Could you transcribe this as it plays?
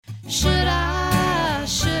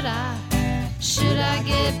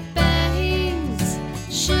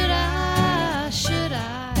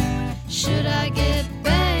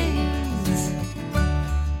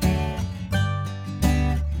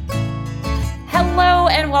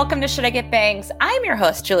and welcome to Should I Get Bangs? I'm your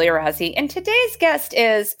host, Julia Razzi, and today's guest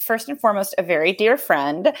is, first and foremost, a very dear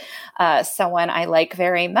friend, someone I like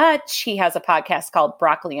very much. He has a podcast called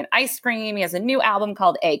Broccoli and Ice Cream. He has a new album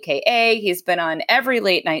called AKA. He's been on every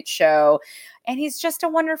late night show, and he's just a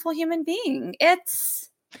wonderful human being. It's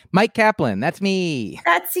Myq Kaplan. That's me.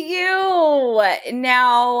 That's you.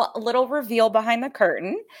 Now, a little reveal behind the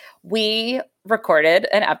curtain. We recorded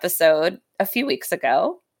an episode a few weeks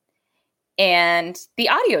ago, and the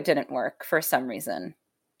audio didn't work for some reason.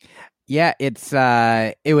 Yeah, it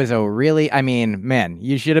was a really, man,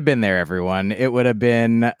 you should have been there, everyone. It would have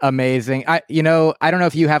been amazing. I don't know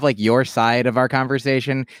if you have like your side of our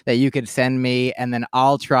conversation that you could send me, and then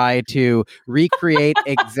I'll try to recreate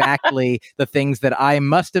exactly the things that I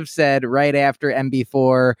must have said right after and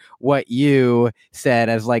before what you said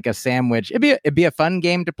as like a sandwich. It'd be a fun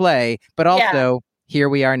game to play, but also here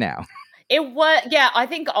we are now. It was, I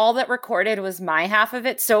think all that recorded was my half of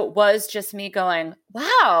it. So it was just me going,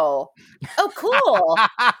 wow. Oh, cool.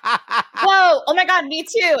 Whoa. Oh my God, me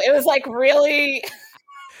too. It was like really.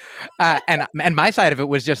 And my side of it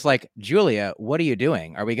was just like, Julia, what are you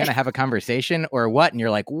doing? Are we going to have a conversation or what? And you're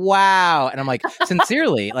like, wow. And I'm like,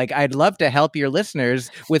 sincerely, like, I'd love to help your listeners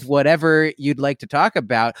with whatever you'd like to talk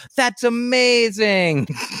about. That's amazing.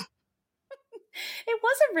 It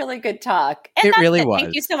was a really good talk. And it really was.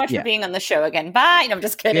 Thank you so much for being on the show again. Bye. No, I'm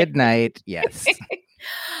just kidding. Good night. Yes.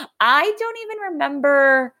 I don't even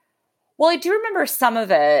remember. Well, I do remember some of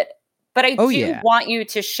it, but I want you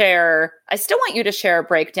to share. I still want you to share a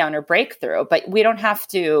breakdown or breakthrough, but we don't have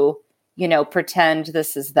to, pretend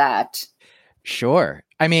this is that. Sure.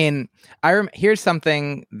 I mean, here's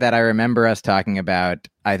something that I remember us talking about,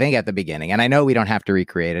 I think at the beginning, and I know we don't have to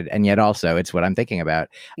recreate it, and yet also it's what I'm thinking about.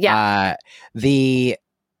 Yeah. So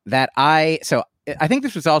I think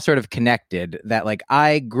this was all sort of connected, that like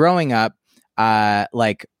growing up,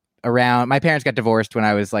 like around, my parents got divorced when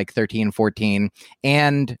I was like 13, 14,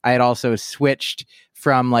 and I had also switched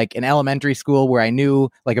from like an elementary school where I knew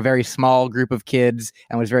like a very small group of kids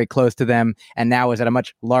and was very close to them, and now was at a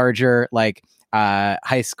much larger like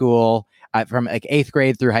high school. From like 8th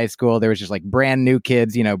grade through high school, there was just like brand new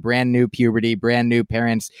kids, brand new puberty, brand new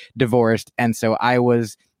parents, divorced. And so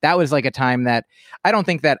that was like a time that I don't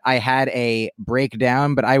think that I had a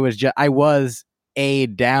breakdown, but I was a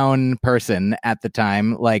down person at the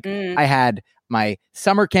time. Like I had my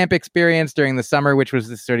summer camp experience during the summer, which was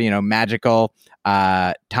this sort of, magical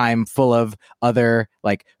time full of other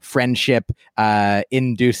like friendship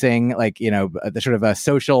inducing, like, the sort of a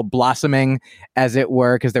social blossoming, as it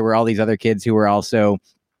were, because there were all these other kids who were also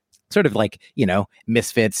sort of like,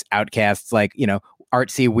 misfits, outcasts, like,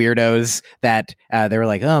 artsy weirdos that they were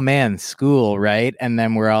like, oh man, school, right? And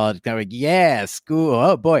then we're all like, yeah, school,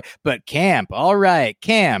 oh boy, but camp, all right,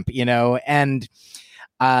 camp, and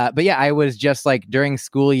but yeah, I was just like during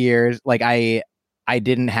school years, like I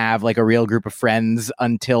didn't have like a real group of friends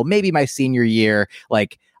until maybe my senior year.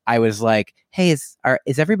 Like I was like, hey, is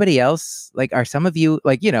everybody else, like, are some of you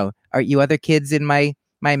like, are you other kids in my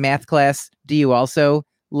math class? Do you also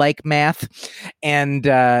like math? And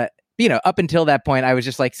up until that point, I was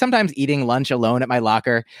just like sometimes eating lunch alone at my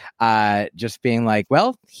locker, just being like,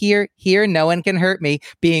 well, here, no one can hurt me,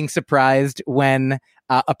 being surprised when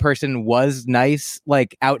a person was nice,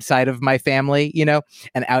 like outside of my family,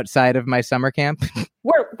 and outside of my summer camp.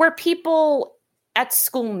 Were people at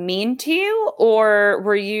school mean to you, or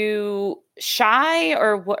were you shy,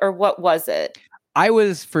 or what was it? I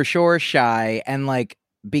was for sure shy, and like,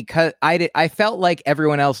 because I felt like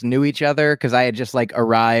everyone else knew each other because I had just like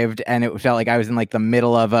arrived, and it felt like I was in like the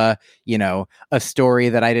middle of a story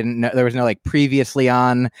that I didn't know. There was no like previously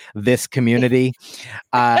on this community.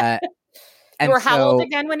 You were how old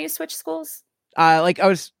again when you switched schools? Like I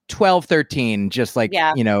was 12, 13, just like,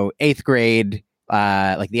 8th grade,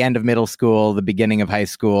 like the end of middle school, the beginning of high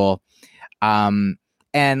school. And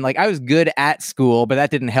like I was good at school, but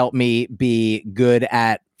that didn't help me be good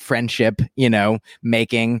at friendship,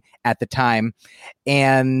 making at the time.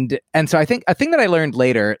 And so I think a thing that I learned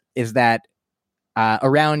later is that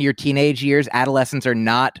around your teenage years, adolescents are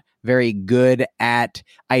not very good at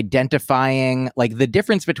identifying like the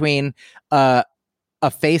difference between a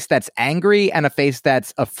face that's angry and a face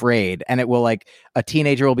that's afraid. And it will like a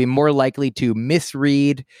teenager will be more likely to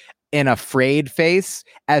misread an afraid face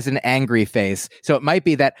as an angry face. So it might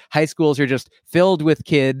be that high schools are just filled with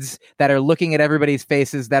kids that are looking at everybody's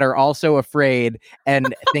faces that are also afraid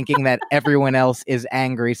and thinking that everyone else is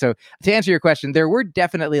angry. So to answer your question, there were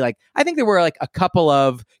definitely I think there were like a couple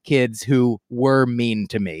of kids who were mean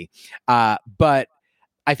to me. But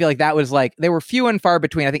I feel like that was like, they were few and far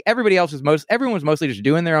between. I think everyone was mostly just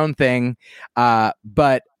doing their own thing.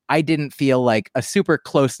 But I didn't feel like a super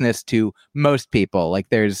closeness to most people. Like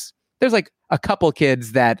there's like a couple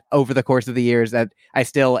kids that over the course of the years that I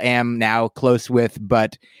still am now close with.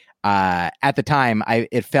 But at the time I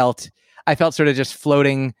felt sort of just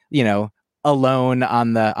floating, alone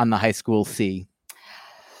on the high school sea.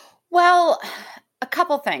 Well, a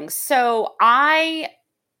couple things. So I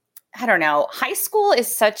don't know. High school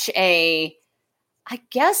is such a, I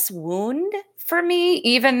guess, wound for me,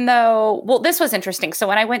 even though, well, this was interesting. So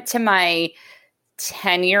when I went to my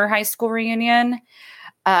 10-year high school reunion,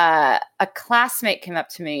 a classmate came up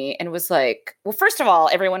to me and was like, well, first of all,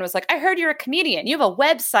 everyone was like, I heard you're a comedian. You have a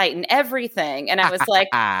website and everything. And I was like,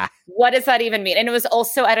 what does that even mean? And it was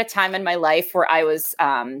also at a time in my life where I was,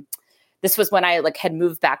 this was when I like had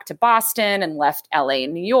moved back to Boston and left LA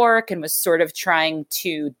and New York and was sort of trying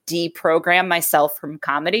to deprogram myself from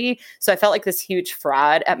comedy. So I felt like this huge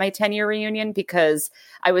fraud at my 10-year reunion because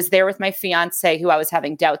I was there with my fiance who I was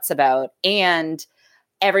having doubts about. And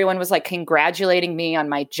everyone was like congratulating me on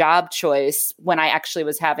my job choice when I actually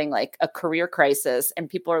was having like a career crisis.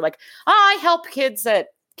 And people are like, oh, I help kids at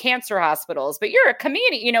cancer hospitals, but you're a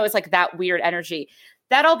comedian. It's like that weird energy.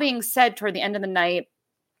 That all being said, toward the end of the night,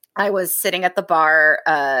 I was sitting at the bar,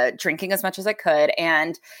 drinking as much as I could.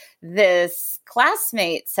 And this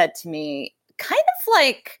classmate said to me, kind of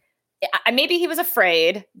like, maybe he was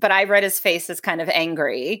afraid, but I read his face as kind of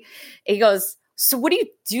angry. He goes, so what do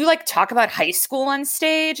you like talk about high school on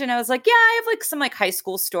stage? And I was like, yeah, I have like some like high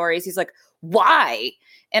school stories. He's like, why?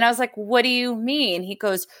 And I was like, what do you mean? He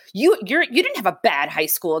goes, you didn't have a bad high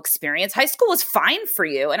school experience. High school was fine for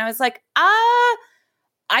you. And I was like, I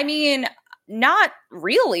mean, not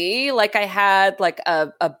really. Like I had like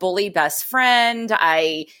a bully best friend.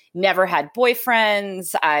 I never had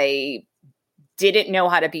boyfriends. I didn't know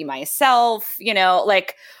how to be myself,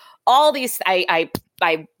 like all these, I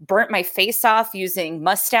burnt my face off using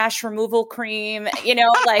mustache removal cream, like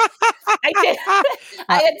I did,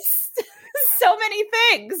 I had so many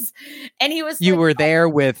things. And he was You were there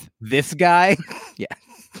with this guy? Yeah.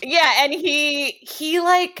 Yeah. And he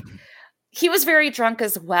was very drunk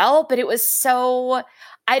as well, but it was so,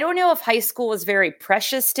 I don't know if high school was very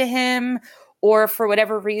precious to him or for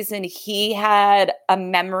whatever reason, he had a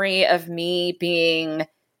memory of me being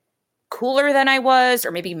cooler than I was,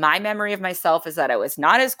 or maybe my memory of myself is that I was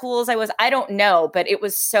not as cool as I was. I don't know, but it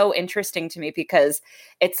was so interesting to me because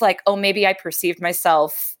it's like, oh, maybe I perceived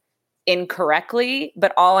myself incorrectly,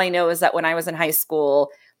 but all I know is that when I was in high school,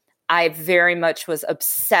 I very much was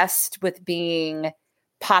obsessed with being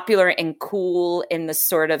popular and cool in the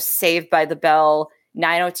sort of Saved by the Bell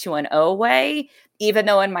 90210 way, even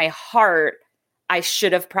though in my heart, I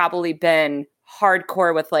should have probably been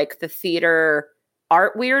hardcore with like the theater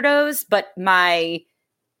art weirdos. But my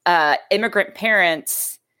immigrant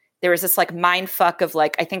parents, there was this like mind fuck of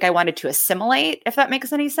like, I think I wanted to assimilate, if that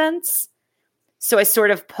makes any sense. So I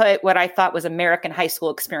sort of put what I thought was American high school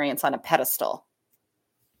experience on a pedestal.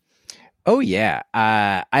 Oh yeah.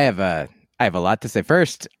 I have a lot to say.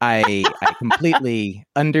 First, I completely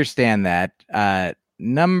understand that.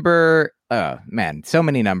 Oh man, so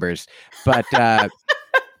many numbers. But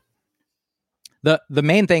the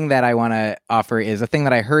main thing that I want to offer is a thing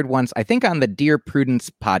that I heard once, I think on the Dear Prudence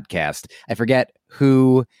podcast. I forget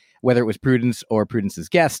whether it was Prudence or Prudence's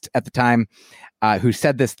guest at the time, who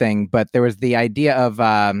said this thing, but there was the idea of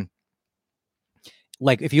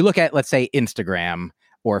like if you look at, let's say, Instagram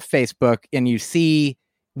or Facebook and you see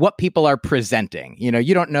what people are presenting,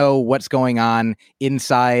 you don't know what's going on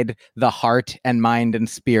inside the heart and mind and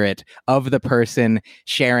spirit of the person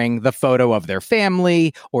sharing the photo of their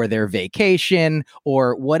family or their vacation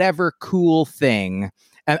or whatever cool thing.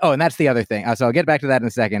 And that's the other thing. So I'll get back to that in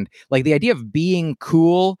a second. Like the idea of being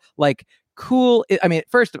cool, like cool. I mean,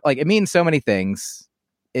 first, like it means so many things.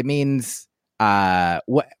 It means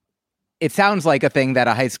what it sounds like a thing that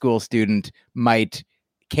a high school student might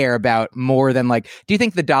care about more than like, do you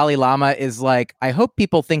think the Dalai Lama is like, I hope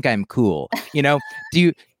people think I'm cool? Do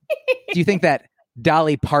you think that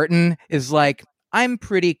Dolly Parton is like, I'm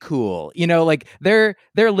pretty cool? Like they're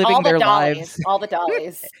living their lives. All the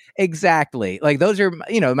dollies. Exactly. Like those are,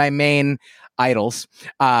 my main idols.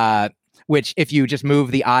 Which if you just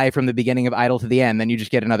move the I from the beginning of Idol to the end, then you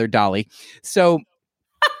just get another dolly. So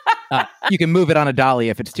you can move it on a dolly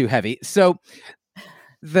if it's too heavy. So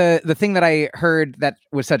the thing that I heard that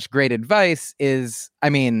was such great advice is, I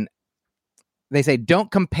mean, they say,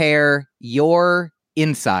 don't compare your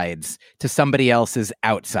insides to somebody else's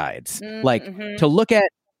outsides. Mm-hmm. Like to look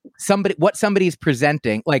at what somebody's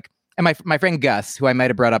presenting, like and my friend Gus, who I might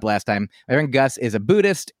have brought up last time, my friend Gus is a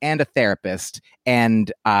Buddhist and a therapist,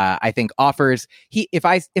 and I think offers if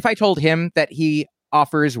I told him that he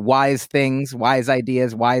offers wise things, wise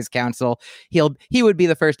ideas, wise counsel, he would be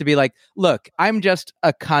the first to be like, look, I'm just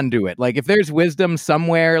a conduit. Like if there's wisdom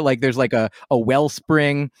somewhere, like there's like a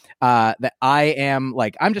wellspring, that I am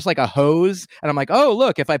like, I'm just like a hose. And I'm like, oh,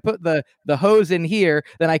 look, if I put the hose in here,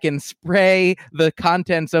 then I can spray the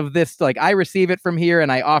contents of this. Like I receive it from here and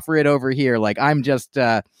I offer it over here. Like I'm just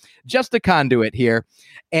a conduit here.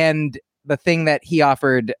 And the thing that he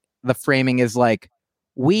offered, the framing is like,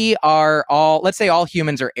 we are all, let's say all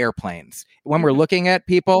humans are airplanes. When we're looking at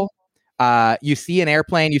people, you see an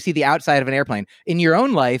airplane, you see the outside of an airplane. In your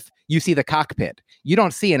own life, you see the cockpit. You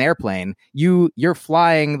don't see an airplane. You're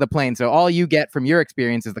flying the plane. So all you get from your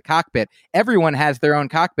experience is the cockpit. Everyone has their own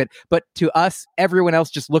cockpit, but to us, everyone else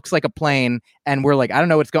just looks like a plane. And we're like, I don't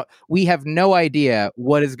know what's going. We have no idea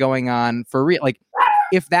what is going on for real. Like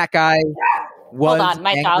if that guy was Hold on,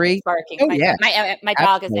 my angry, dog is barking. Oh, yeah. My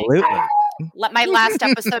dog is angry. My last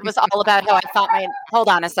episode was all about how I thought hold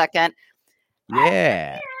on a second.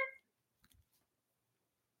 Yeah.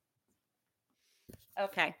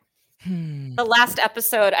 Okay. The last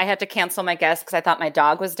episode, I had to cancel my guest because I thought my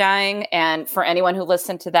dog was dying. And for anyone who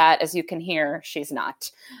listened to that, as you can hear, she's not.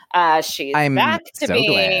 She's back to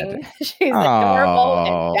being, she's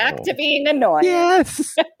adorable and back to being annoying.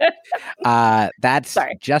 Yes. That's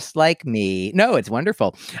just like me. No, it's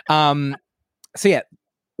wonderful. So yeah,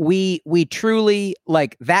 we truly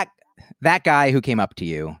like that guy who came up to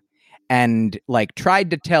you and like tried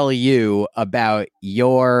to tell you about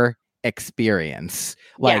your experience.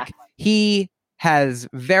 Like he has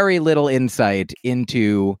very little insight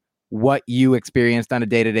into what you experienced on a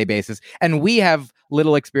day-to-day basis, and we have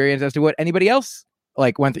little experience as to what anybody else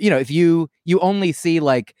like went through. If you only see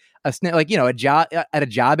like a job at a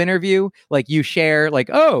job interview, like you share like,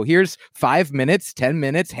 oh, here's 5 minutes, 10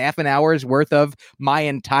 minutes, half an hour's worth of my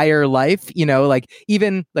entire life, like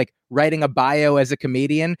even like writing a bio as a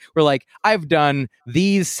comedian, we're like, I've done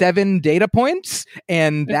these 7 data points,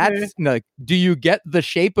 and that's like, do you get the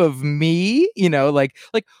shape of me? Like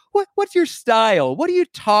what's your style? What do you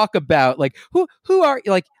talk about? Like who are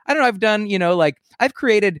like, I don't know, I've done, like I've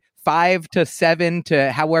created 5 to 7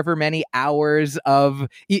 to however many hours of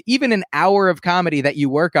even an hour of comedy that you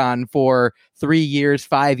work on for 3 years,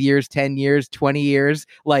 5 years, 10 years, 20 years.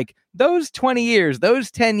 Like those 20 years,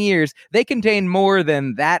 those 10 years, they contain more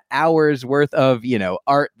than that hour's worth of,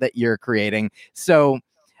 art that you're creating. So,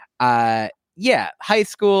 yeah, high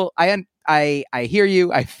school, I hear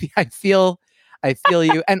you. I feel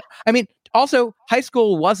you. And I mean, also high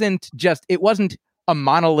school wasn't a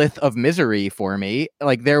monolith of misery for me.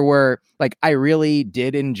 Like there were, like, I really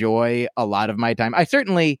did enjoy a lot of my time. I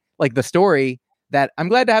certainly like the story that I'm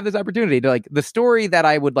glad to have this opportunity to like, the story that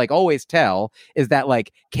I would like always tell is that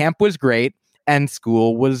like camp was great and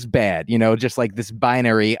school was bad, just like this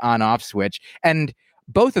binary on off switch. And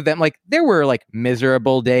both of them, like there were like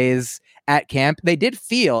miserable days at camp. They did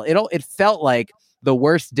feel it felt like the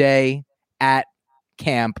worst day at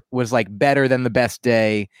camp was like better than the best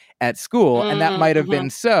day at school, and that might have been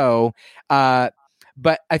so,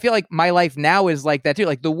 but I feel like my life now is like that too.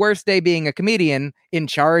 Like the worst day being a comedian in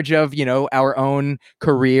charge of, our own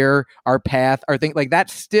career, our path, our thing, like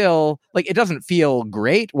that's still like, it doesn't feel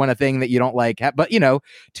great when a thing that you don't like, but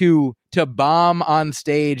to bomb on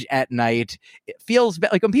stage at night, it feels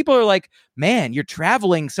like when people are like, man, you're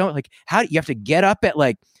traveling. So like, how do you have to get up at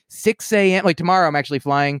like 6 a.m. Like tomorrow I'm actually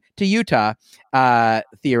flying to Utah,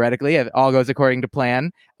 theoretically, if all goes according to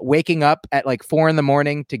plan, waking up at like 4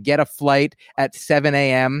 a.m. to get a flight at 7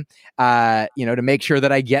 a.m., to make sure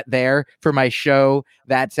that I get there for my show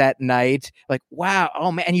that's at night. Like, wow.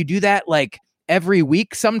 Oh man. And you do that like every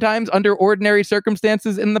week, sometimes under ordinary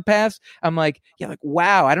circumstances in the past. I'm like, yeah, like,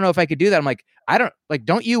 wow, I don't know if I could do that. I'm like,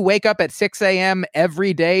 don't you wake up at 6 a.m.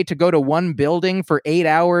 every day to go to one building for 8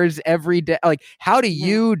 hours every day? Like, how do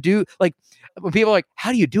you do, like, when people are like,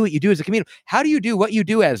 how do you do what you do as a comedian? How do you do what you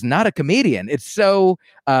do as not a comedian? It's so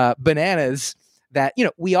bananas that,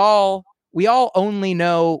 we all only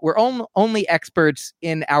know, we're only experts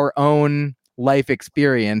in our own life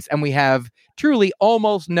experience. And we have truly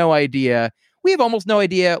almost no idea. We have almost no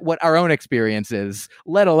idea what our own experience is,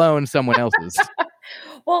 let alone someone else's.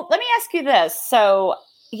 Well, let me ask you this. So,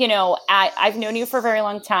 I've known you for a very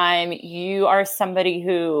long time. You are somebody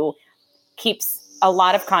who keeps a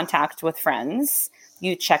lot of contact with friends.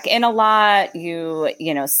 You check in a lot. You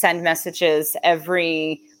send messages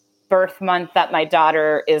every birth month that my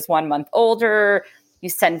daughter is 1 month older. You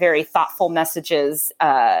send very thoughtful messages,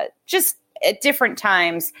 just at different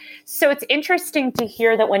times. So it's interesting to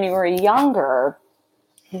hear that when you were younger,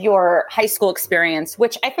 your high school experience,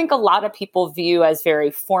 which I think a lot of people view as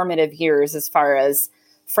very formative years as far as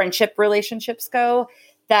friendship relationships go,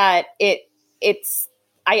 that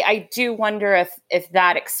I do wonder if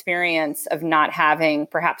that experience of not having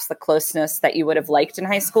perhaps the closeness that you would have liked in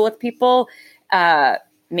high school with people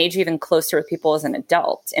made you even closer with people as an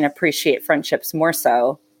adult and appreciate friendships more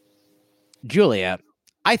so. Julia,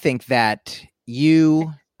 I think that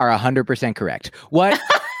you are 100% correct. What,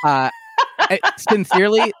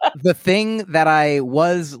 sincerely, the thing that I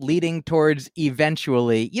was leading towards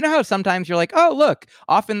eventually, you know how sometimes you're like, oh, look,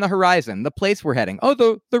 off in the horizon, the place we're heading. Oh,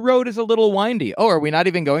 the road is a little windy. Oh, are we not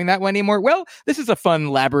even going that way anymore? Well, this is a fun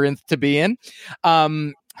labyrinth to be in.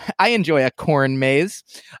 I enjoy a corn maze.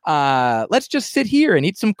 Let's just sit here and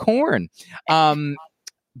eat some corn.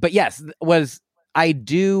 But yes, I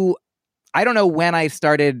don't know when I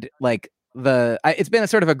started it's been a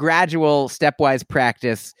sort of a gradual stepwise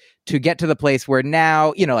practice to get to the place where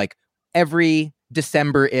now, like every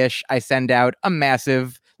December-ish, I send out a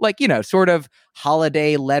massive, sort of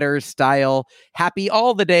holiday letter style, happy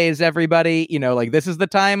all the days, everybody. This is the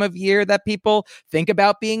time of year that people think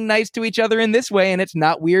about being nice to each other in this way. And it's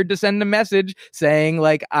not weird to send a message saying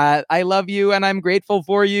I love you and I'm grateful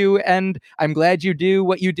for you. And I'm glad you do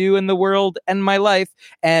what you do in the world and my life.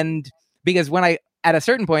 And because at a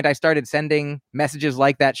certain point, I started sending messages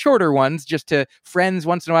like that, shorter ones, just to friends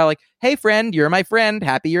once in a while, like, hey, friend, you're my friend.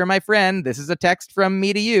 Happy you're my friend. This is a text from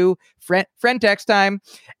me to you. Friend text time.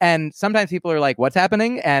 And sometimes people are like, what's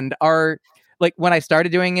happening? And when I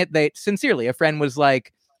started doing it, a friend was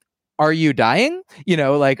like, are you dying?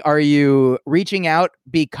 Are you reaching out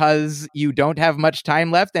because you don't have much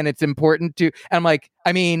time left and it's important to... And I'm like,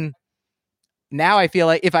 I mean, now I feel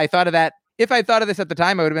like if I thought of this at the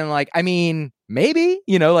time, I would have been like, I mean, maybe,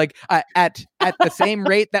 at the same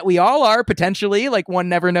rate that we all are potentially, one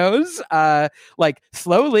never knows,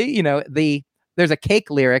 slowly, there's a Cake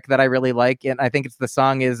lyric that I really like. And I think the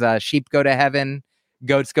song is sheep go to heaven,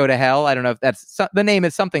 goats go to hell. I don't know if the name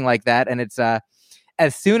is something like that. And it's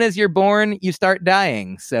as soon as you're born, you start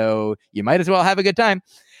dying. So you might as well have a good time.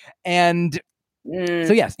 And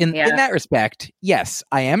so yes, in that respect, yes,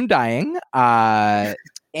 I am dying. But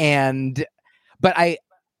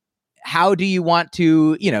how do you want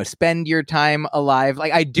to, spend your time alive?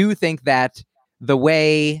 I do think that the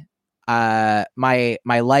way my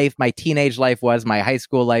life, my teenage life was, my high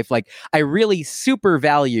school life, I really super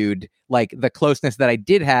valued the closeness that I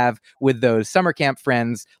did have with those summer camp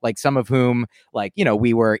friends, some of whom,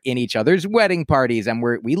 we were in each other's wedding parties and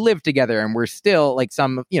we lived together and we're still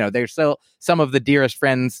they're still some of the dearest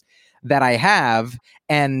friends that I have.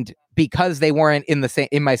 And because they weren't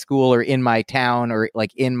in my school or in my town or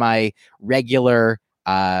in my regular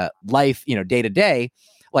life, day to day,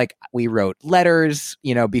 we wrote letters,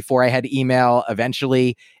 before I had email.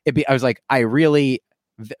 Eventually I was like, I really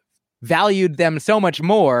valued them so much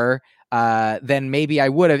more than maybe I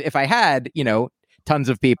would have if I had, tons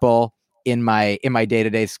of people in my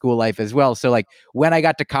day-to-day school life as well. So when I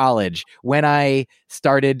got to college, when I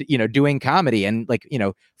started, doing comedy and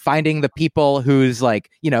finding the people whose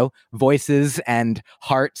voices and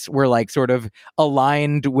hearts were sort of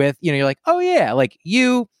aligned with, you're like, oh yeah,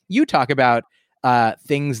 you talk about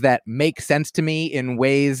things that make sense to me in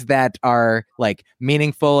ways that are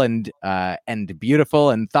meaningful and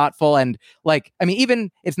beautiful and thoughtful. And I mean,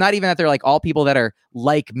 even it's not even that they're all people that are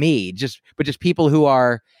like me, but just people who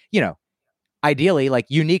are, ideally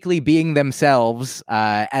uniquely being themselves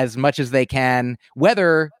as much as they can,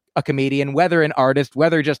 whether a comedian, whether an artist,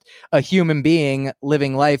 whether just a human being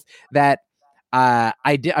living life. That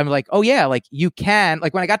I'm like, oh yeah, you can,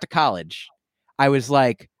 when I got to college, I was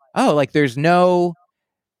like, oh, there's none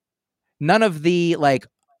of the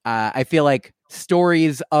I feel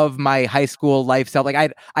stories of my high school lifestyle.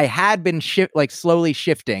 I had been slowly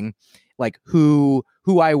shifting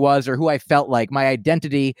who I was or who I felt my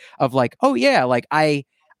identity of oh yeah,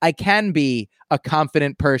 I can be a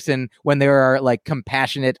confident person when there are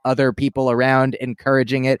compassionate other people around,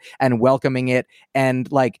 encouraging it and welcoming it. And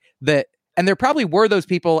and there probably were those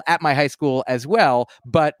people at my high school as well,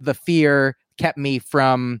 but the fear kept me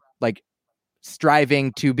from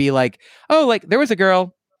striving to be there was a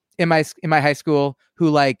girl in my high school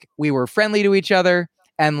who we were friendly to each other.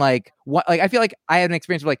 And what I feel like I had an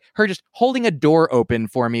experience of her just holding a door open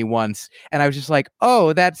for me once. And I was just like,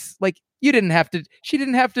 oh, that's she didn't have to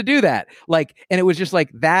do that. And it was just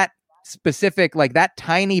that specific, that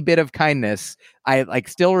tiny bit of kindness I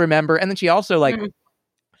still remember. And then she also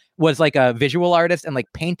was like a visual artist and like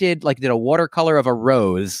painted, like did a watercolor of a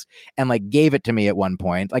rose and like gave it to me at one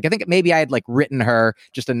point. Like I think maybe I had like written her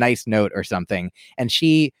just a nice note or something, and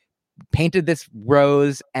she painted this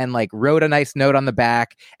rose and like wrote a nice note on the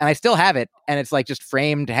back, and I still have it, and it's like just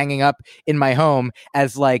framed hanging up in my home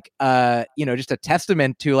as like just a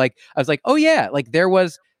testament to like, I was like, oh yeah, like there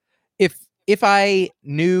was, if I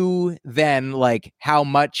knew then like how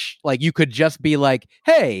much like you could just be like,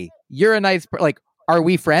 hey, you're a nice like, are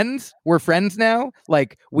we friends? We're friends now.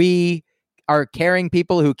 Like we are caring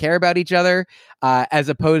people who care about each other, as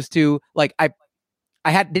opposed to like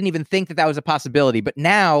didn't even think that was a possibility. But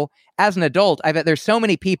now, as an adult, there's so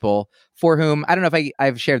many people for whom, I don't know if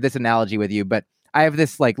I've shared this analogy with you, but I have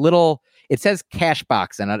this like little, it says cash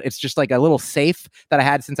box, and it's just like a little safe that I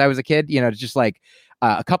had since I was a kid. It's just like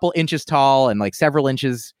a couple inches tall and like several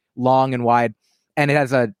inches long and wide. And it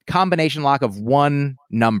has a combination lock of one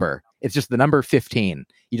number. It's just the number 15.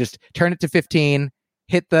 You just turn it to 15,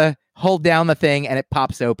 hold down the thing, and it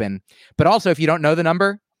pops open. But also, if you don't know the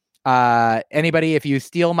number, anybody, if you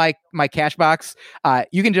steal my cash box,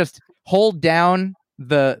 you can just hold down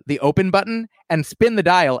the open button and spin the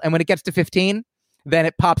dial, and when it gets to 15, then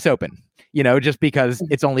it pops open, just because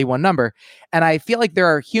it's only one number. And I feel like there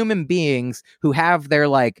are human beings who have their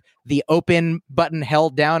like the open button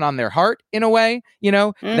held down on their heart in a way,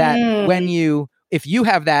 that if you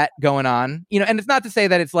have that going on, and it's not to say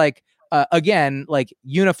that it's like again, like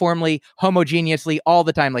uniformly, homogeneously all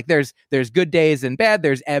the time. Like there's good days and bad,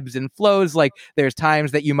 there's ebbs and flows. Like there's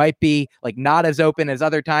times that you might be like not as open as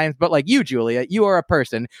other times, but like you, Julia, you are a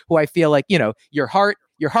person who I feel like, your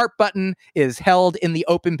heart button is held in the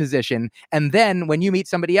open position. And then when you meet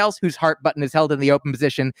somebody else whose heart button is held in the open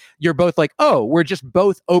position, you're both like, oh, we're just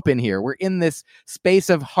both open here. We're in this space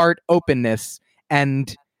of heart openness.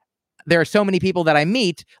 And there are so many people that I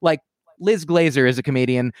meet, like Liz Glazer is a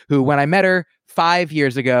comedian who, when I met her 5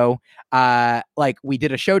 years ago, like we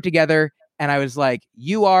did a show together, and I was like,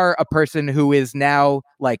 you are a person who is now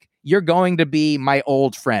like, you're going to be my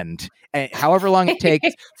old friend. And however long it takes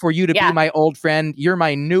for you to be my old friend, you're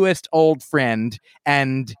my newest old friend.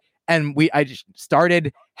 And I just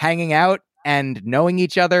started hanging out and knowing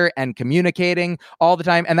each other and communicating all the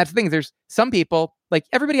time. And that's the thing. There's some people, like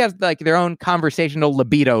everybody has like their own conversational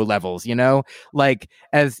libido levels, like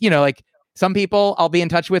like some people I'll be in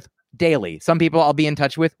touch with daily. Some people I'll be in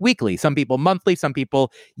touch with weekly, some people monthly, some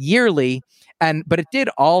people yearly. But it did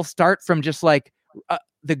all start from just like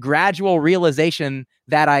the gradual realization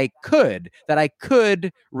that I could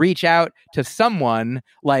reach out to someone,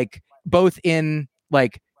 like both in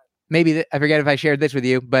like, maybe I forget if I shared this with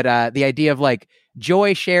you, but the idea of like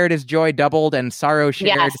joy shared is joy doubled and sorrow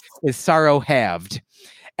shared is sorrow halved.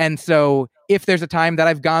 And so if there's a time that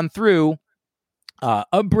I've gone through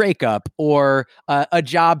a breakup or a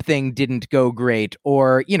job thing didn't go great,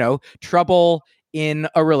 or, trouble in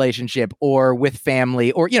a relationship or with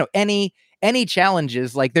family, or, any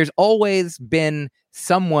challenges, like there's always been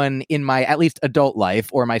someone in my at least adult life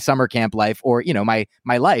or my summer camp life or,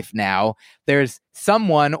 my life now, there's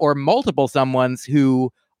someone or multiple someones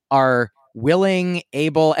who are willing,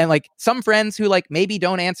 able, and like some friends who like maybe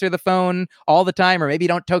don't answer the phone all the time or maybe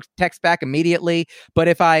don't text back immediately. But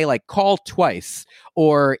if I like call twice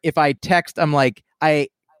or if I text, I'm like,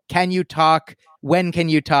 can you talk? When can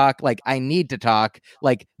you talk? Like, I need to talk.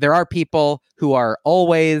 Like, there are people who are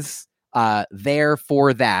always there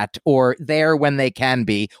for that, or there when they can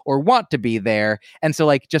be or want to be there. And so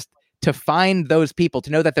like just to find those people, to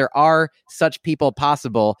know that there are such people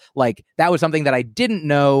possible, like that was something that I didn't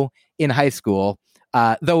know in high school.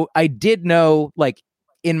 Though I did know, like,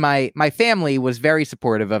 in my family was very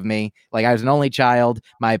supportive of me. Like I was an only child.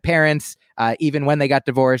 My parents, even when they got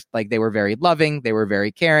divorced, like they were very loving. They were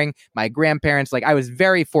very caring. My grandparents, like I was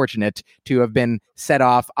very fortunate to have been set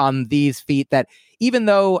off on these feet that even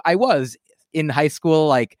though I was in high school,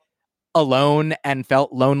 like alone and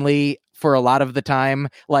felt lonely for a lot of the time,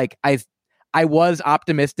 like I was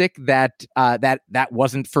optimistic that that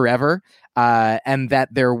wasn't forever, and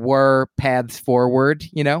that there were paths forward,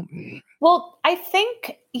 Well, I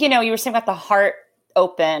think, you were saying about the heart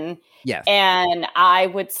open. Yes. And I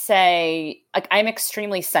would say, like, I'm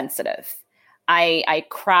extremely sensitive. I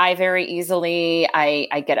cry very easily.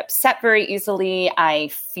 I get upset very easily. I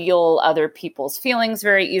feel other people's feelings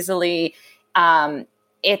very easily.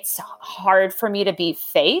 It's hard for me to be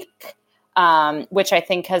fake, which I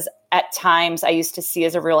think has at times I used to see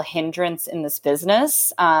as a real hindrance in this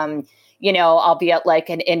business. I'll be at like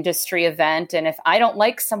an industry event, and if I don't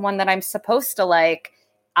like someone that I'm supposed to like,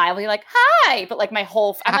 I'll be like, hi, but like I'm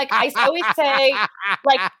like, I always say,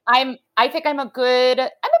 like, I think I'm a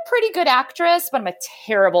pretty good actress, but I'm a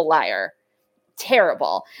terrible liar.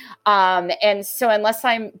 Terrible. And so unless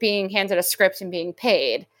I'm being handed a script and being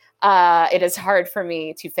paid, it is hard for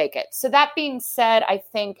me to fake it. So that being said, I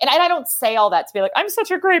think, and I don't say all that to be like, I'm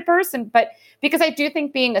such a great person, but because I do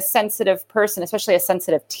think being a sensitive person, especially a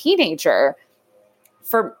sensitive teenager,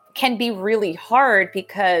 can be really hard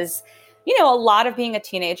because, you know, a lot of being a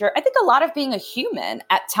teenager, I think a lot of being a human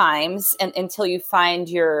at times, and until you find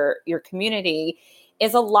your community,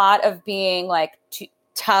 is a lot of being like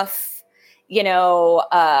tough. You know,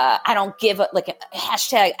 I don't give a, like a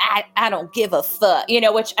hashtag, I don't give a fuck, you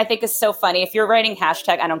know, which I think is so funny. If you're writing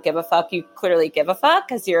hashtag, I don't give a fuck, you clearly give a fuck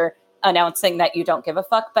because you're announcing that you don't give a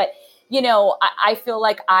fuck. But, you know, I feel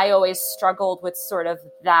like I always struggled with sort of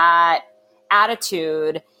that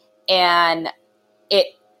attitude. And it,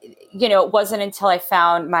 you know, it wasn't until I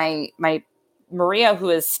found my Maria, who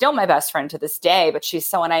is still my best friend to this day, but she's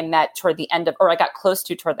someone I met toward the end of, or I got close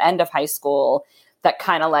to toward the end of high school, that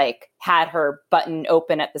kind of like had her button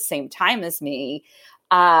open at the same time as me.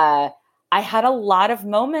 I had a lot of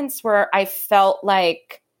moments where I felt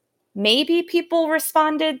like maybe people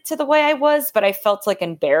responded to the way I was, but I felt like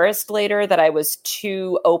embarrassed later that I was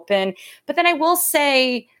too open. But then I will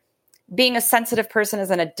say, being a sensitive person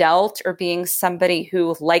as an adult, or being somebody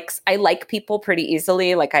who I like people pretty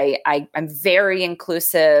easily. Like I'm very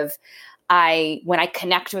inclusive. When I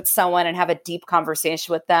connect with someone and have a deep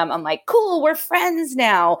conversation with them, I'm like, cool, we're friends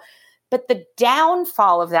now. But the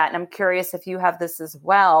downfall of that, and I'm curious if you have this as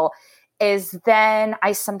well, is then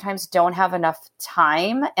I sometimes don't have enough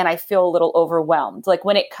time and I feel a little overwhelmed. Like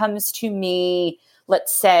when it comes to me,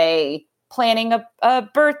 let's say, planning a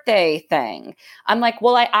birthday thing, I'm like,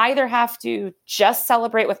 well, I either have to just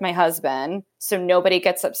celebrate with my husband so nobody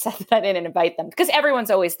gets upset that I didn't invite them, because everyone's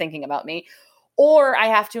always thinking about me, or I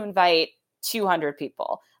have to invite 200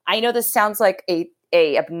 people. I know this sounds like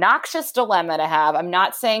a obnoxious dilemma to have. I'm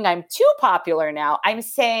not saying I'm too popular now. I'm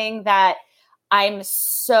saying that I'm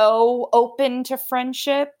so open to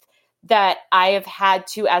friendship that I have had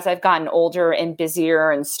to, as I've gotten older and busier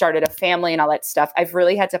and started a family and all that stuff, I've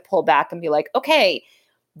really had to pull back and be like, okay,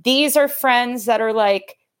 these are friends that are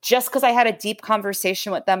like, just because I had a deep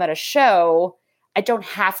conversation with them at a show, I don't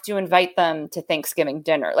have to invite them to Thanksgiving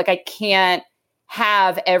dinner. Like I can't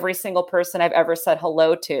have every single person I've ever said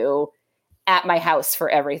hello to at my house for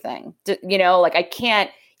everything. You know, like I can't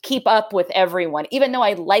keep up with everyone, even though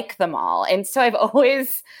I like them all. And so I've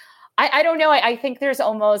always, I don't know. I think there's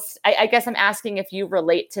almost, I guess I'm asking if you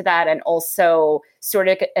relate to that, and also sort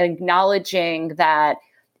of acknowledging that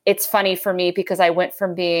it's funny for me because I went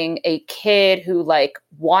from being a kid who like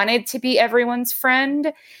wanted to be everyone's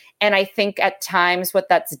friend. And I think at times what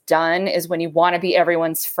that's done is when you want to be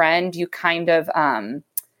everyone's friend, you kind of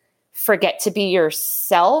forget to be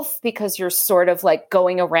yourself, because you're sort of like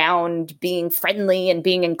going around being friendly and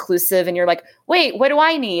being inclusive. And you're like, wait, what do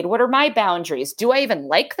I need? What are my boundaries? Do I even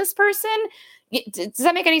like this person? Does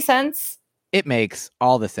that make any sense? It makes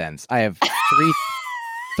all the sense. I have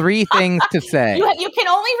three things to say. You can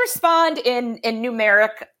only respond in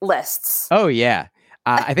numeric lists. Oh, yeah.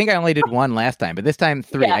 I think I only did one last time, but this time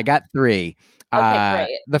 3. Yeah. I got 3. Okay,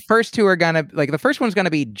 great. The first 2 are gonna, like, the first one's gonna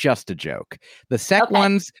be just a joke. The second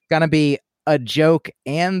one's gonna be a joke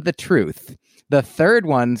and the truth. The third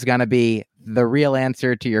one's gonna be the real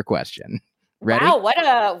answer to your question. Ready? Wow,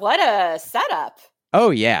 what a setup. Oh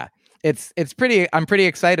yeah. It's pretty, I'm pretty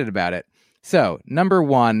excited about it. So, number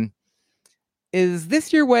 1, is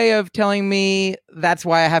this your way of telling me that's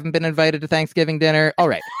why I haven't been invited to Thanksgiving dinner? All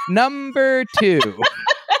right. Number 2.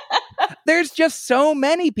 There's just so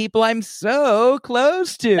many people I'm so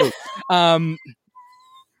close to.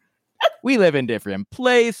 We live in different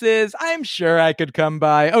places. I'm sure I could come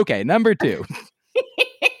by. Okay, number 2.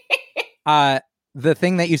 The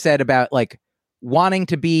thing that you said about like wanting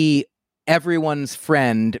to be everyone's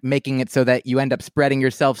friend, making it so that you end up spreading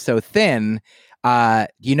yourself so thin.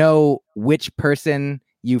 You know which person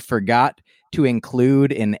you forgot to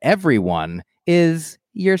include in everyone is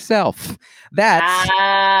yourself. That's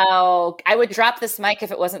wow. I would drop this mic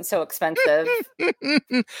if it wasn't so expensive.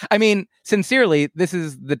 I mean, sincerely, this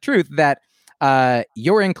is the truth, that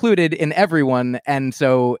you're included in everyone. And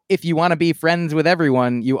so if you want to be friends with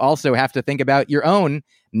everyone, you also have to think about your own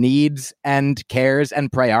needs and cares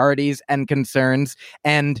and priorities and concerns.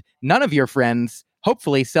 And none of your friends,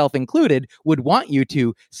 hopefully self-included, would want you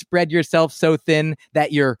to spread yourself so thin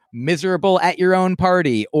that you're miserable at your own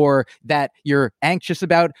party, or that you're anxious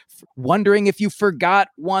about wondering if you forgot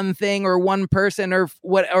one thing or one person or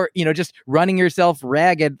what, or, you know, just running yourself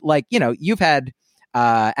ragged. Like, you know, you've had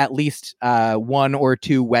at least 1 or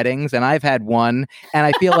 2 weddings, and I've had one, and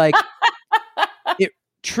I feel like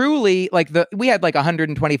truly, like, we had like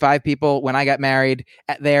 125 people when I got married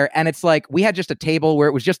there, and it's like we had just a table where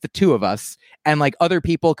it was just the two of us, and like other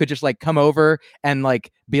people could just like come over and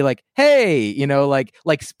like be like, hey,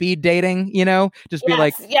 like speed dating, just be Yes,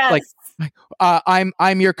 like yes.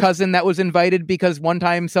 I'm your cousin that was invited because one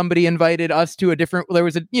time somebody invited us to there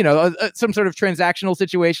was some sort of transactional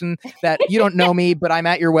situation that you don't know me, but I'm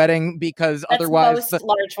at your wedding because That's otherwise most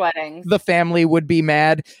large weddings. the family would be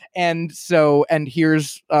mad. And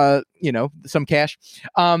here's some cash.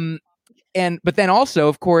 But then also,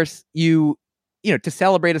 of course, to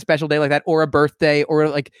celebrate a special day like that, or a birthday, or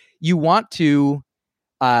like, you want to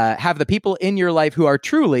have the people in your life who are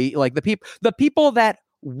truly like the people that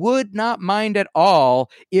would not mind at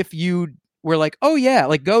all if you were like, oh yeah,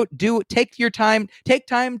 like take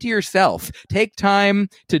time to yourself, take time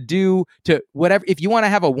to whatever. If you want to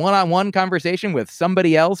have a one-on-one conversation with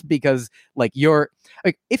somebody else, because like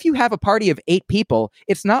if you have a party of 8 people,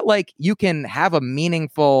 it's not like you can have a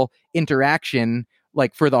meaningful interaction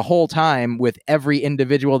like for the whole time with every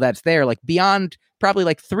individual that's there, like beyond probably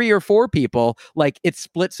like 3 or 4 people. Like, it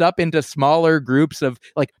splits up into smaller groups of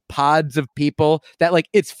like pods of people that, like,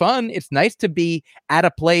 it's fun. It's nice to be at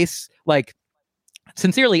a place like,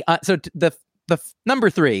 sincerely. The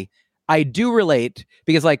number 3, I do relate,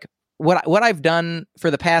 because like what I've done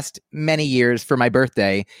for the past many years for my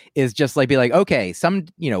birthday is just like be like, okay, some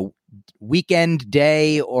weekend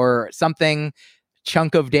day or something,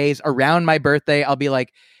 chunk of days around my birthday, I'll be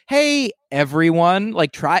like, hey everyone,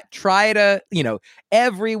 like try to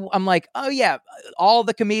I'm like, oh yeah, all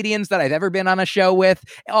the comedians that I've ever been on a show with,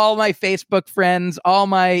 all my Facebook friends, all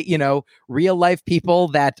my real life people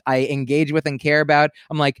that I engage with and care about,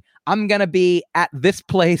 I'm like, I'm gonna be at this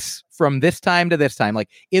place from this time to this time, like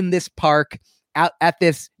in this park, out at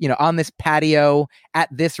this on this patio, at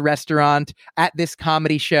this restaurant, at this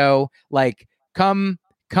comedy show, like come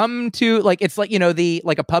to, like, it's like the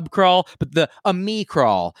like a pub crawl, but a me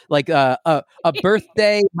crawl, like a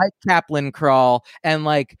birthday Myq Kaplan crawl, and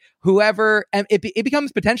like whoever, and it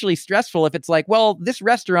becomes potentially stressful if it's like, well, this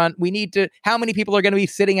restaurant, we need to, how many people are going to be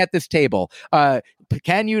sitting at this table,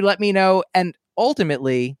 can you let me know? And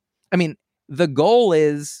ultimately, I mean, the goal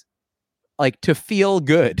is like to feel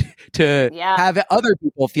good, to have other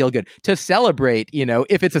people feel good, to celebrate,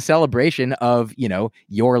 if it's a celebration of,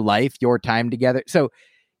 your life, your time together. So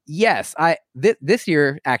yes, this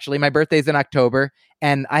year, actually, my birthday's in October,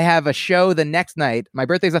 and I have a show the next night. My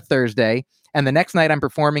birthday's a Thursday, and the next night I'm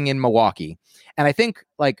performing in Milwaukee. And I think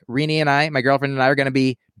like Renee and I, my girlfriend and I, are going to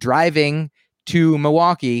be driving to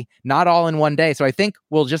Milwaukee, not all in one day. So I think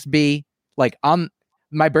we'll just be like, on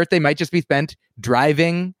my birthday might just be spent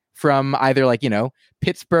driving from either like,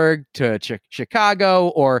 Pittsburgh to Chicago,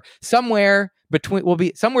 or somewhere between, we'll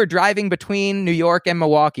be somewhere driving between New York and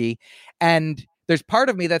Milwaukee. And there's part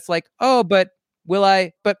of me that's like, oh, but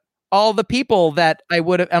all the people that I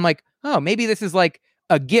would have, I'm like, oh, maybe this is like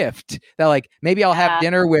a gift that like, maybe I'll have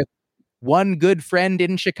dinner with one good friend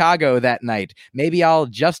in Chicago that night. Maybe I'll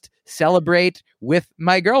just celebrate with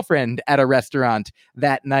my girlfriend at a restaurant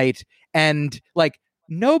that night. And like,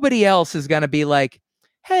 nobody else is going to be like,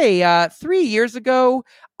 hey, 3 years ago,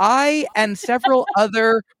 I and several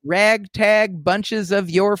other ragtag bunches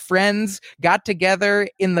of your friends got together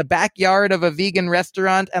in the backyard of a vegan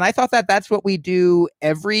restaurant, and I thought that that's what we do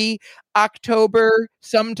every October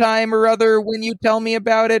sometime or other when you tell me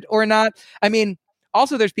about it, or not. I mean,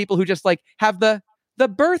 also there's people who just like have the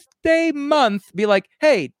birthday month be like,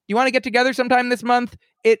 hey, you want to get together sometime this month?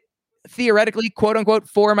 It theoretically, quote unquote,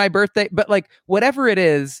 for my birthday, but like whatever it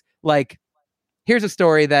is, like, here's a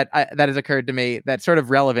story that has occurred to me that's sort of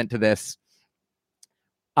relevant to this.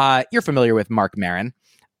 You're familiar with Mark Maron,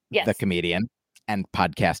 yes, the comedian and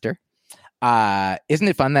podcaster. Isn't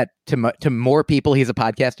it fun that to more people he's a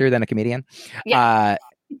podcaster than a comedian? Yeah.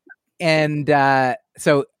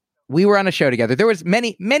 So we were on a show together. There was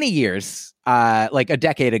many years, like a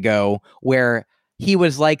decade ago, where he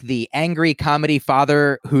was like the angry comedy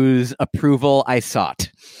father whose approval I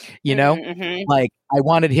sought. Mm-hmm. Like I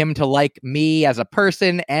wanted him to like me as a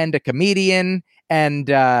person and a comedian,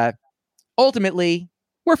 and ultimately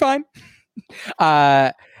we're fine.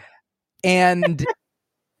 And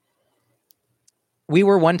we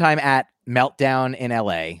were one time at Meltdown in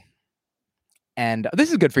LA. And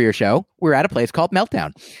this is good for your show. We're at a place called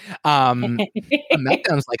Meltdown. A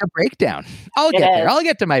meltdown's like a breakdown. I'll get there. I'll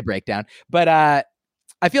get to my breakdown. But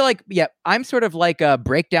I feel like, yeah, I'm sort of like a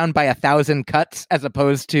breakdown by 1,000 cuts as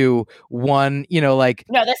opposed to one, like...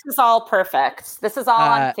 No, this is all perfect. This is all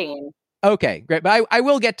on theme. Okay, great. But I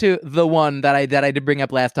will get to the one that I did bring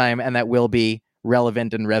up last time, and that will be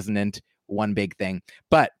relevant and resonant, one big thing.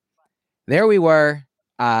 But there we were.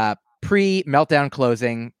 pre-meltdown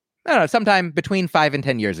closing. I don't know, sometime between 5 and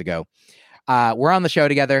 10 years ago. We're on the show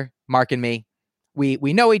together, Mark and me.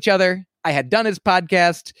 We know each other. I had done his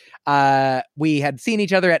podcast. We had seen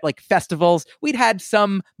each other at like festivals. We'd had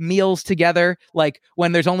some meals together, like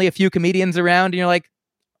when there's only a few comedians around, and you're like,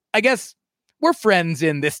 I guess we're friends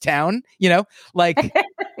in this town, like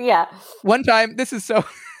Yeah. one time,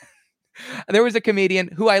 there was a comedian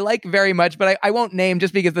who I like very much, but I won't name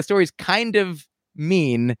just because the story's kind of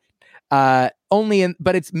mean. But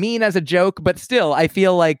it's mean as a joke, but still, I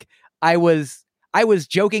feel like I was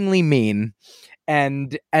jokingly mean,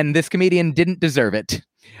 and this comedian didn't deserve it.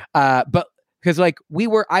 But because I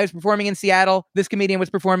was performing in Seattle, this comedian was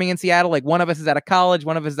performing in Seattle. Like one of us is at a college,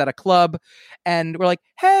 one of us is at a club, and we're like,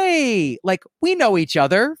 hey, like we know each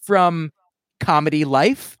other from comedy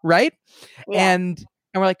life, right? Yeah. And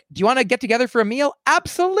we're like, do you want to get together for a meal?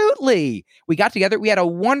 Absolutely. We got together. We had a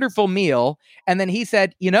wonderful meal. And then he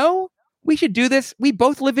said, we should do this. We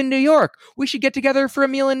both live in New York. We should get together for a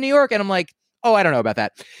meal in New York. And I'm like, oh, I don't know about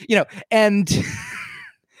that. And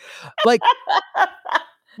like,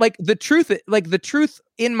 the truth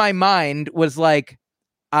in my mind was like,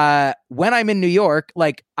 when I'm in New York,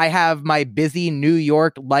 like I have my busy New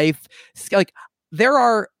York life. Like there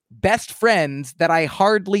are best friends that I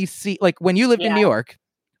hardly see. Like when you lived in New York,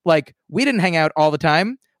 like we didn't hang out all the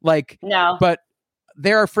time. Like, no, but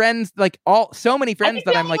there are friends, like so many friends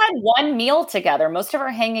that I'm like, had one meal together. Most of our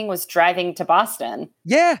hanging was driving to Boston.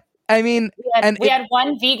 Yeah. I mean, we had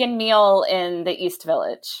one vegan meal in the East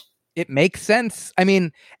Village. It makes sense. I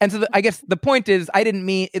mean, and so I guess the point is, I didn't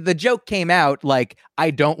mean the joke came out like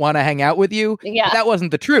I don't want to hang out with you. Yeah, but that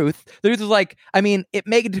wasn't the truth. The truth was like, I mean, it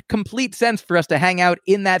made complete sense for us to hang out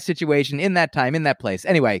in that situation, in that time, in that place.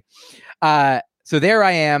 Anyway, so there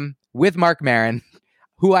I am with Mark Maron,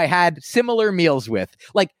 who I had similar meals with.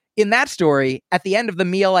 Like in that story, at the end of the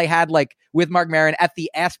meal I had like with Mark Maron at the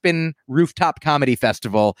Aspen Rooftop Comedy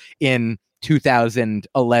Festival in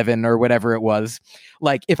 2011 or whatever it was.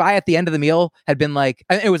 Like if I at the end of the meal had been like,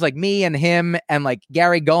 it was like me and him and like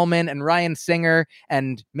Gary Gulman and Ryan Singer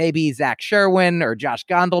and maybe Zach Sherwin or Josh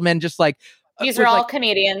Gondelman, just like these are all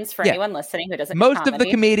comedians for anyone listening who doesn't know most of the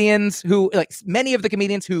comedians who like many of the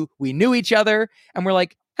comedians who we knew each other and we're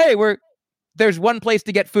like, hey, there's one place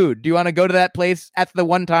to get food. Do you want to go to that place at the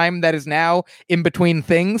one time that is now in between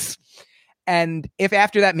things? And if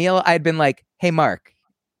after that meal I'd been like, hey, Mark,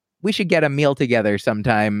 we should get a meal together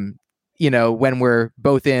sometime, when we're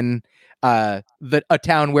both in a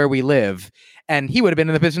town where we live. And he would have been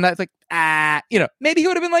in the position that's like, maybe he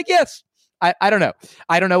would have been like, yes. I don't know.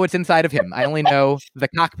 I don't know what's inside of him. I only know the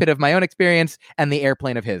cockpit of my own experience and the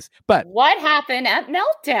airplane of his. But what happened at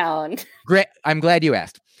Meltdown? Great. I'm glad you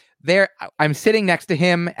asked. There, I'm sitting next to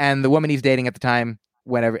him and the woman he's dating at the time,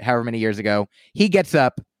 however many years ago. He gets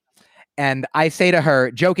up and I say to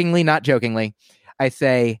her, jokingly, not jokingly, I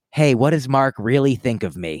say, hey, what does Mark really think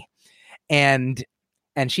of me? And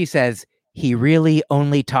she says, he really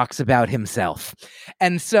only talks about himself.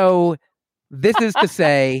 And so this is to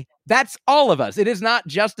say, that's all of us. It is not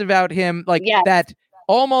just about him. Like that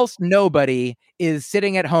almost nobody is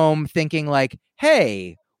sitting at home thinking like,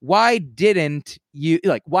 hey, why didn't you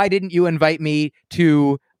invite me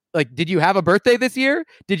to, like, did you have a birthday this year?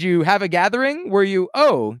 Did you have a gathering? Were you,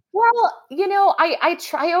 Well,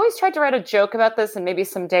 I always tried to write a joke about this and maybe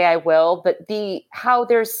someday I will, but how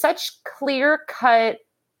there's such clear-cut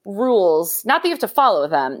rules, not that you have to follow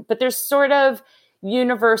them, but there's sort of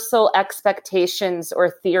universal expectations or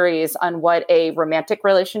theories on what a romantic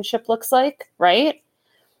relationship looks like, right?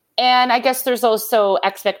 And I guess there's also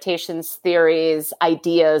expectations, theories,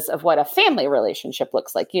 ideas of what a family relationship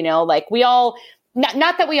looks like, like we all,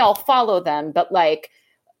 not that we all follow them, but like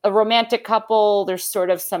a romantic couple, there's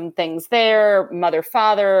sort of some things there, mother,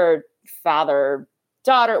 father,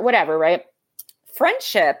 daughter, whatever, right?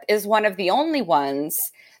 Friendship is one of the only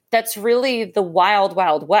ones that's really the wild,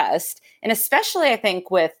 wild west. And especially I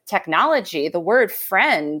think with technology, the word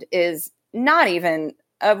friend is not even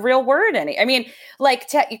a real word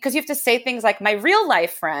because you have to say things like my real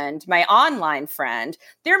life friend, my online friend,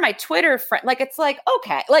 they're my Twitter friend. Like, it's like,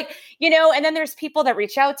 okay, like, and then there's people that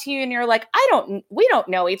reach out to you and you're like, we don't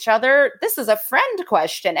know each other. This is a friend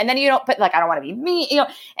question. And then you don't put like, I don't want to be me,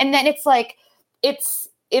 and then it's like, it's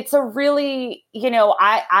a really,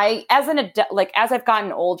 I as an adult, like as I've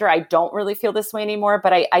gotten older, I don't really feel this way anymore,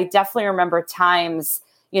 but I definitely remember times,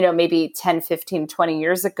 maybe 10, 15, 20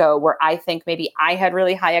 years ago where I think maybe I had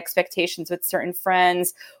really high expectations with certain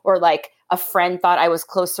friends, or like a friend thought I was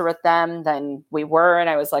closer with them than we were. And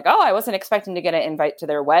I was like, oh, I wasn't expecting to get an invite to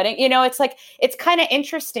their wedding. It's like, it's kind of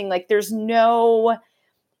interesting. Like there's no,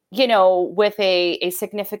 with a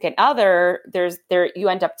significant other, you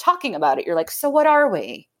end up talking about it. You're like, so what are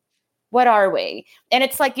we? What are we? And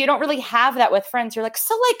it's like, you don't really have that with friends. You're like,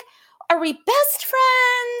 so like, are we best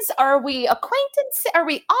friends? Are we acquaintances? Are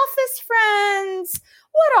we office friends?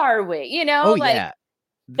 What are we? Oh, Like yeah.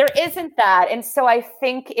 there isn't that. And so I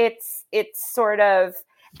think it's sort of,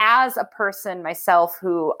 as a person myself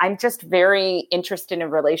who I'm just very interested in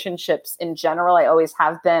relationships in general. I always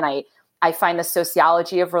have been. I find the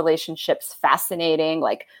sociology of relationships fascinating,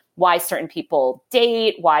 like why certain people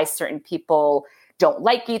date, why certain people don't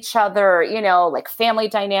like each other, like family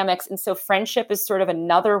dynamics. And so friendship is sort of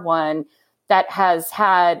another one that has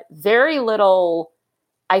had very little,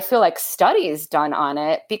 I feel like, studies done on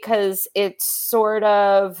it because it's sort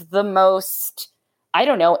of the most, I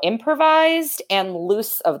don't know, improvised and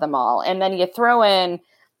loose of them all. And then you throw in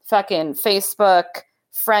fucking Facebook,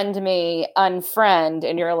 friend me, unfriend,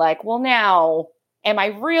 and you're like, well, now, am I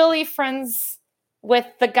really friends with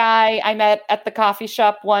the guy I met at the coffee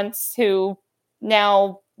shop once who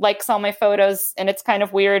now likes all my photos and it's kind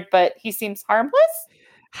of weird, but he seems harmless?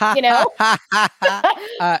 You know?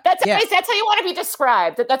 That's Yeah. that's how you want to be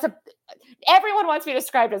described. Everyone wants to be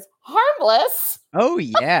described as harmless. Oh,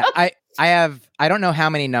 yeah. I don't know how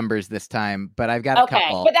many numbers this time, but I've got a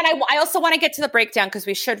couple. But then I also want to get to the breakdown because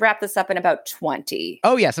we should wrap this up in about 20.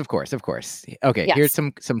 Oh, yes, of course. Okay, Yes. Here's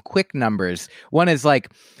some quick numbers. One is like,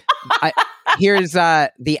 here's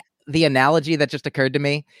the analogy that just occurred to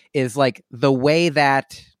me is like the way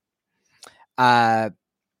that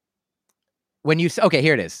when you okay,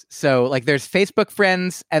 here it is. So like there's Facebook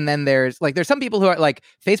friends, and then there's some people who are like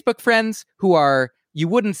Facebook friends who are, you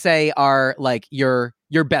wouldn't say are like your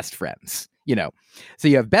best friends, So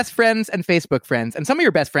you have best friends and Facebook friends, and some of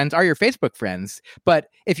your best friends are your Facebook friends. But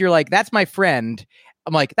if you're like, that's my friend,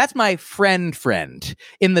 I'm like, that's my friend.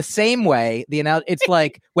 In the same way, it's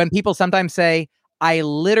like when people sometimes say, I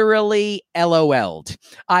literally LOL'd.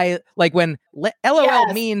 I like when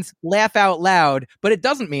LOL means laugh out loud, but it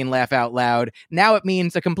doesn't mean laugh out loud. Now it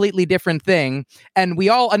means a completely different thing. And we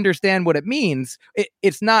all understand what it means.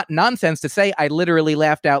 It's not nonsense to say I literally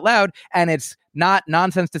laughed out loud. And it's not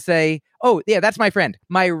nonsense to say, oh, yeah, that's my friend,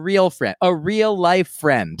 my real friend, a real life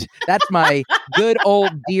friend. That's my good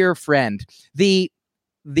old dear friend. The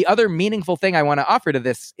other meaningful thing I want to offer to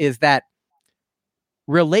this is that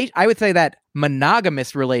I would say that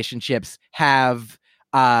monogamous relationships have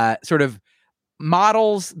sort of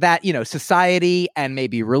models that society and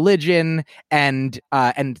maybe religion and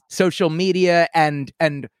social media and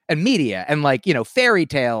media and like fairy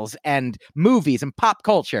tales and movies and pop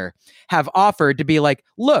culture have offered to be like,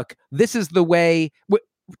 look, this is the way.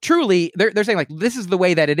 Truly, they're saying like this is the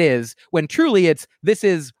way that it is, when truly this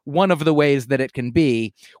is one of the ways that it can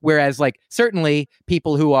be. Whereas like certainly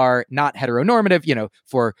people who are not heteronormative,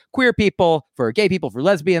 for queer people, for gay people, for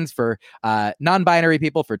lesbians, for non-binary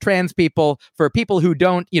people, for trans people, for people who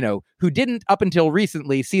don't, who didn't up until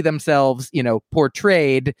recently see themselves,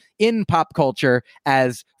 portrayed in pop culture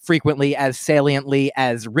as frequently, as saliently,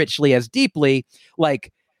 as richly, as deeply,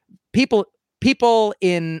 like people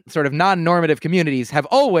in sort of non-normative communities have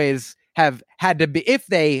always have had to be, if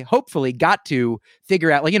they hopefully got to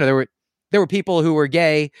figure out, like, there were people who were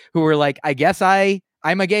gay who were like, I guess I'm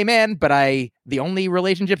a gay man, but the only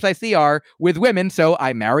relationships I see are with women, so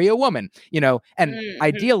I marry a woman, and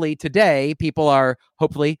ideally today people are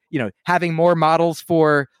hopefully, having more models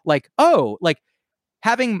for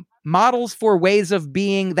having models for ways of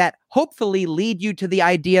being that hopefully lead you to the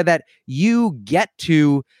idea that you get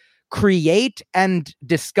to create and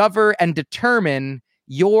discover and determine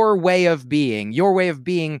your way of being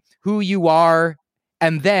who you are,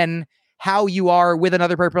 and then how you are with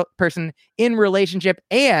another person in relationship.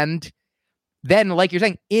 And then, like you're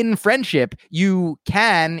saying, in friendship, you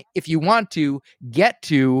can, if you want to, get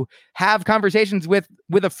to have conversations with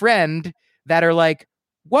a friend that are like,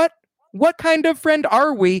 what kind of friend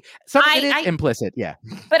are we? It is implicit, yeah.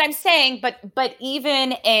 But I'm saying, but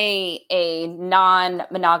even a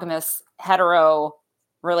non-monogamous hetero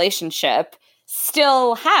relationship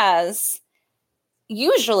still has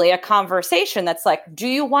usually a conversation that's like, do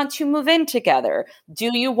you want to move in together? Do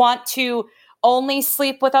you want to only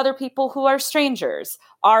sleep with other people who are strangers?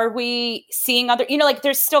 Are we seeing other, like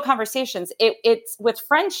there's still conversations. It's with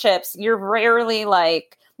friendships, you're rarely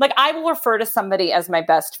like I will refer to somebody as my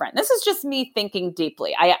best friend. This is just me thinking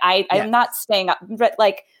deeply. I'm not staying up, but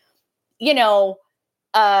like,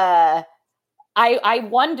 I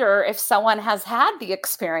wonder if someone has had the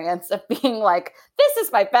experience of being like, this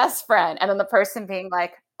is my best friend. And then the person being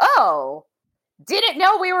like, oh, didn't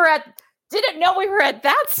know we were at didn't know we were at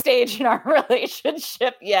that stage in our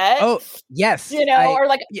relationship yet. Oh, yes. Or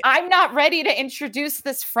like, I'm not ready to introduce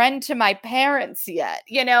this friend to my parents yet,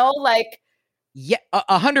 like. Yeah,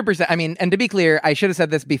 100%. I mean, and to be clear, I should have said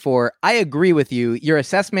this before. I agree with you. Your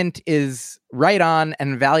assessment is right on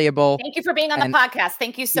and valuable. Thank you for being on the podcast.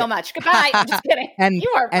 Thank you so much. Goodbye. I'm just kidding. You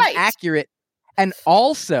are right. Accurate. And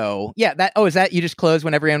also, is that you just close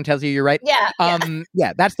when everyone tells you you're right? Yeah.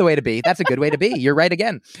 Yeah, that's the way to be. That's a good way to be. You're right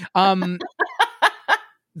again. I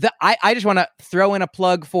just want to throw in a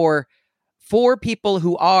plug for people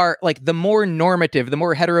who are like the more normative, the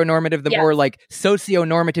more heteronormative, the more like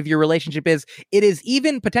socio-normative your relationship is, it is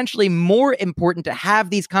even potentially more important to have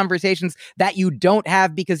these conversations that you don't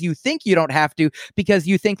have because you think you don't have to, because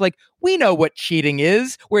you think like, we know what cheating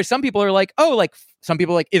is, where some people are like, oh, like some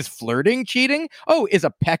people like, is flirting cheating? Oh, is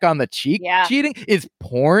a peck on the cheek cheating? Is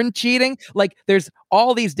porn cheating? Like there's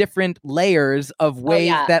all these different layers of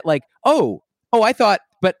ways that like, I thought,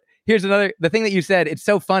 but here's the thing that you said, it's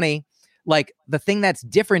so funny. Like the thing that's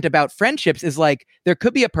different about friendships is like there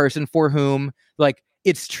could be a person for whom like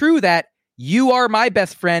it's true that you are my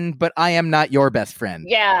best friend, but I am not your best friend.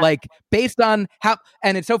 Yeah. Like based on how,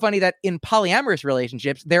 and it's so funny that in polyamorous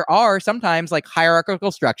relationships, there are sometimes like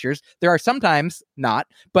hierarchical structures. There are sometimes not,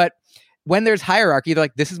 but when there's hierarchy, they're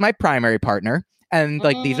like, this is my primary partner. And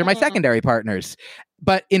like, these are my secondary partners.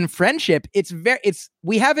 But in friendship,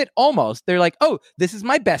 we have it almost. They're like, oh, this is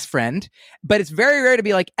my best friend. But it's very rare to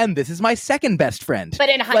be like, and this is my second best friend. But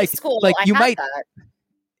in high school, like I you might. That.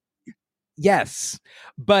 Yes.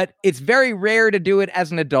 But it's very rare to do it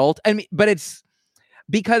as an adult. I mean, but it's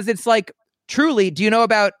because it's like, truly, do you know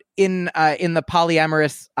about in the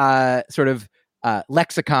polyamorous sort of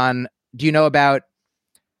lexicon, do you know about,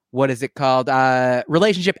 what is it called?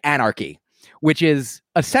 Relationship anarchy, which is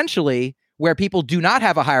essentially where people do not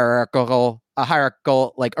have a hierarchical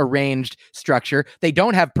like arranged structure. They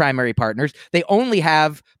don't have primary partners. They only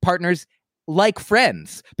have partners like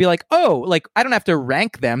friends. Be like, oh, like I don't have to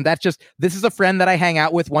rank them. That's just, this is a friend that I hang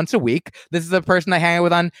out with once a week. This is a person I hang out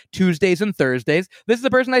with on Tuesdays and Thursdays. This is a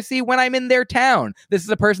person I see when I'm in their town. This is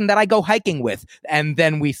a person that I go hiking with and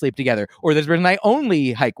then we sleep together. Or this person I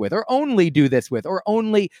only hike with or only do this with or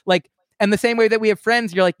only like, and the same way that we have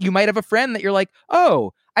friends, you're like, you might have a friend that you're like,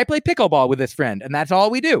 oh, I play pickleball with this friend and that's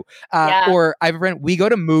all we do. Or I have a friend, we go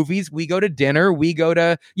to movies, we go to dinner, we go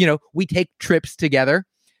to, we take trips together.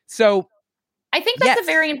 So I think that's a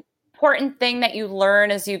very important thing that you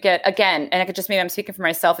learn as you get, again, and I could just, maybe I'm speaking for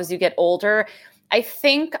myself, as you get older. I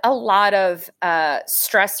think a lot of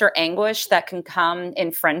stress or anguish that can come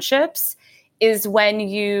in friendships is when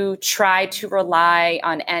you try to rely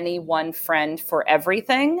on any one friend for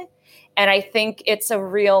everything. And I think it's a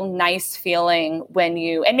real nice feeling when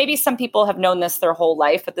and maybe some people have known this their whole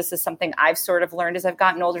life, but this is something I've sort of learned as I've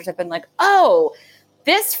gotten older. I've been like, oh,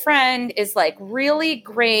 this friend is like really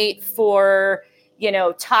great for,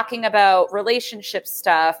 talking about relationship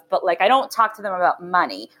stuff, but like I don't talk to them about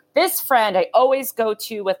money. This friend I always go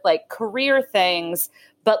to with like career things,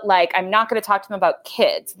 but like I'm not going to talk to them about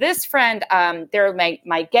kids. This friend, they're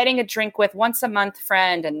my getting a drink with once a month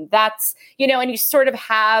friend, and that's, and you sort of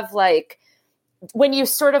have like, when you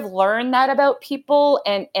sort of learn that about people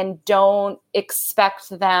and don't expect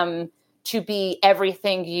them to be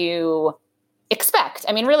everything you expect.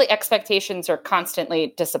 I mean, really, expectations are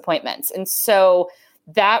constantly disappointments. And so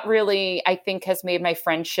that really, I think, has made my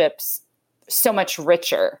friendships so much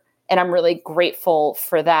richer. And I'm really grateful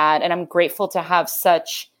for that. And I'm grateful to have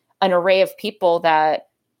such an array of people that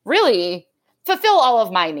really fulfill all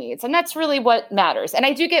of my needs. And that's really what matters. And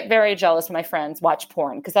I do get very jealous when my friends watch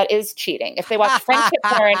porn, because that is cheating. If they watch friendship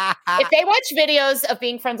porn, if they watch videos of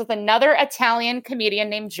being friends with another Italian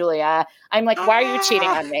comedian named Julia, I'm like, why are you cheating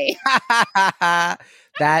on me?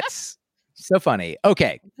 That's so funny.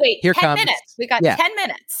 Okay. Wait, here 10 comes, minutes. We got 10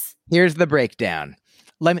 minutes. Here's the breakdown.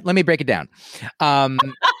 Let me break it down.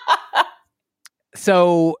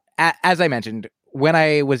 So as I mentioned, when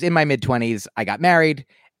I was in my mid-20s, I got married.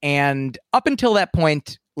 And up until that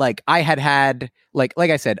point, like I had like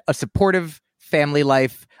I said, a supportive family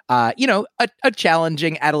life, a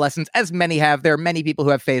challenging adolescence, as many have. There are many people who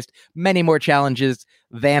have faced many more challenges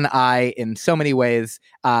than I in so many ways.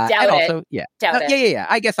 Doubt and it. also, Doubt it.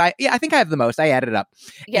 I guess I think I have the most. I added it up.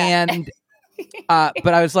 Yeah. And,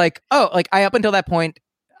 but I was like, up until that point,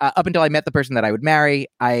 up until I met the person that I would marry,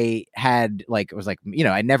 I had I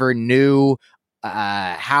never knew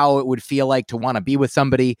how it would feel like to want to be with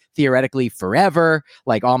somebody theoretically forever.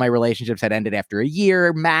 Like all my relationships had ended after a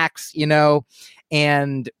year max,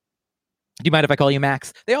 and do you mind if I call you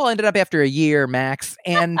Max? They all ended up after a year max.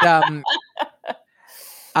 And,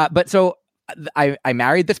 but so I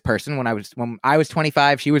married this person when I was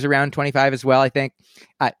 25. She was around 25 as well, I think.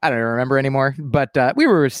 I don't remember anymore, but we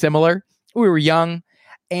were similar. We were young,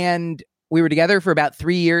 and we were together for about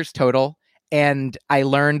 3 years total. And I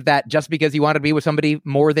learned that just because you want to be with somebody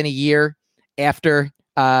more than a year after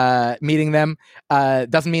meeting them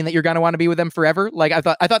doesn't mean that you're going to want to be with them forever. Like I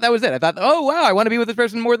thought that was it. I thought, oh wow, I want to be with this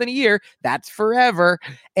person more than a year. That's forever.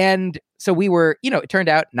 And so we were, it turned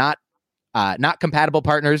out not compatible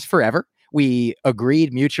partners forever. We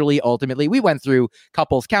agreed mutually. Ultimately, we went through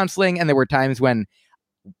couples counseling, and there were times when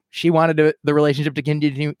she wanted the relationship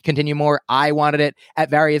to continue more. I wanted it at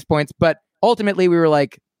various points, but ultimately we were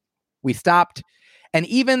like, we stopped. And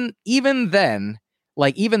even then,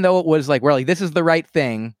 like, even though it was like, we're like, this is the right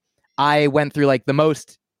thing, I went through like the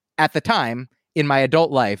most, at the time in my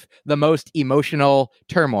adult life, the most emotional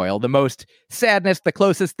turmoil, the most sadness, the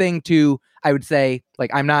closest thing to, I would say, like,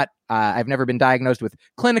 I'm not, I've never been diagnosed with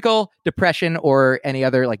clinical depression or any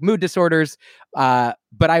other like mood disorders. But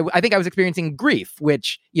I think I was experiencing grief,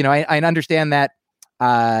 which, I understand that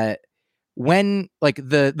when like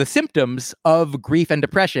the symptoms of grief and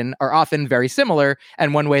depression are often very similar.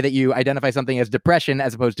 And one way that you identify something as depression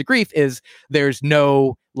as opposed to grief is there's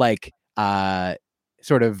no like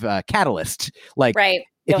sort of catalyst. Like, right.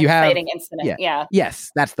 If no you have exciting incident. Yeah.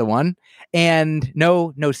 Yes, that's the one. And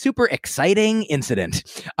no super exciting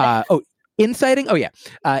incident. Inciting? Oh yeah.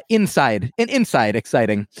 Inside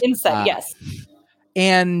exciting. Inside, yes.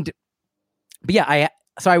 But yeah,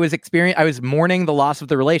 I was mourning the loss of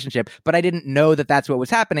the relationship, but I didn't know that that's what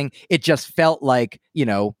was happening. It just felt like,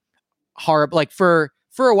 horrible. Like for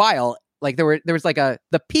a while, like there was like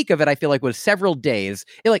the peak of it, I feel like, was several days.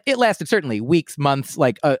 It lasted certainly weeks, months,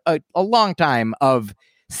 like a long time of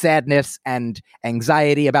sadness and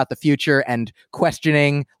anxiety about the future and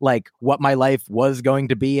questioning like what my life was going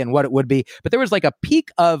to be and what it would be. But there was like a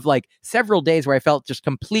peak of like several days where I felt just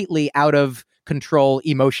completely out of control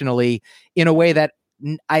emotionally in a way that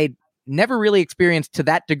I never really experienced to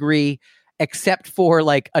that degree, except for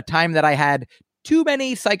like a time that I had too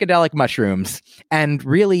many psychedelic mushrooms and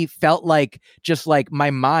really felt like just like my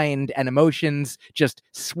mind and emotions just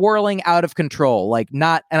swirling out of control. And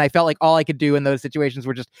I felt like all I could do in those situations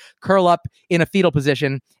were just curl up in a fetal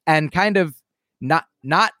position and kind of not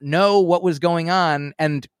know what was going on.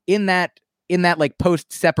 And in that like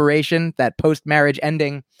post separation, that post marriage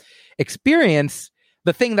ending experience,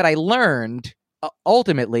 the thing that I learned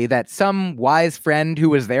ultimately, that some wise friend who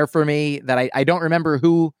was there for me, that I don't remember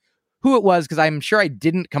who it was, because I'm sure I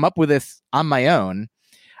didn't come up with this on my own.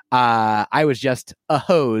 I was just a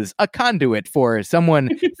hose, a conduit for someone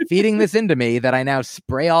feeding this into me that I now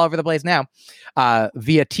spray all over the place now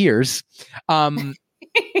via tears.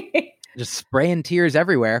 Just spraying tears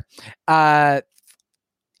everywhere.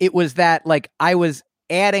 It was that like I was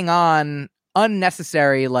adding on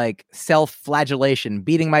unnecessary like self-flagellation,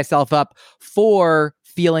 beating myself up for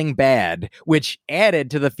feeling bad, which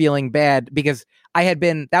added to the feeling bad because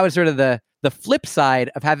that was sort of the flip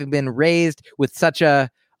side of having been raised with such a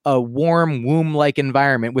warm womb-like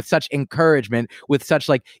environment, with such encouragement, with such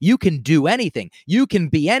like, you can do anything, you can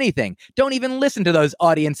be anything. Don't even listen to those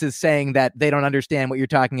audiences saying that they don't understand what you're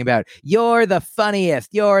talking about. You're the funniest,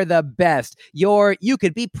 you're the best, you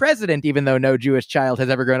could be president, even though no Jewish child has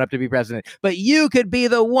ever grown up to be president, but you could be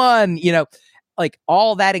the one, like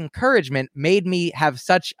all that encouragement made me have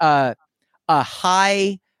such a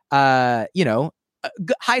high,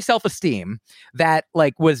 high self-esteem that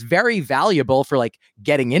like was very valuable for like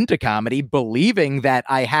getting into comedy, believing that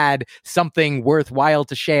I had something worthwhile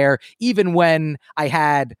to share, even when I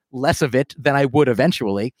had less of it than I would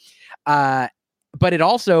eventually. But it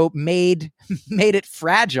also made it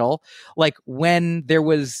fragile. Like when there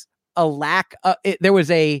was a lack of, there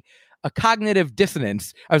was a cognitive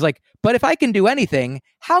dissonance. I was like, but if I can do anything,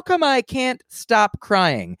 how come I can't stop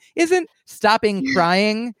crying? Isn't stopping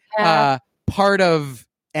crying part of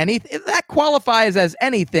anything that qualifies as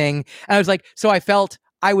anything? And I was like, so I felt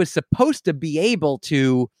I was supposed to be able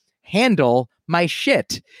to handle my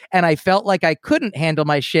shit, and I felt like I couldn't handle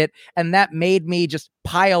my shit, and that made me just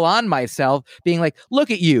pile on myself, being like, look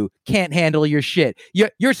at you, can't handle your shit,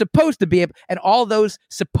 you're supposed to be able, and all those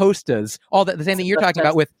supposed to's, all that, the same thing you're talking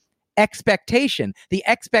about with expectation, the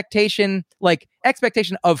expectation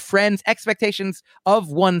of friends, expectations of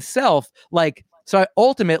oneself. Like, so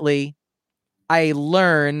ultimately I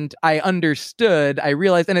learned, I understood, I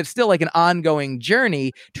realized, and it's still like an ongoing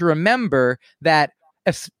journey to remember that,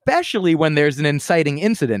 especially when there's an inciting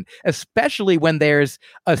incident, especially when there's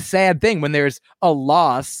a sad thing, when there's a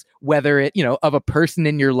loss, whether it, of a person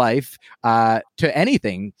in your life, to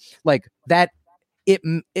anything like that,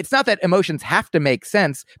 it's not that emotions have to make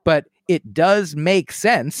sense, but it does make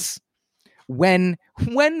sense when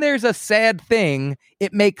there's a sad thing,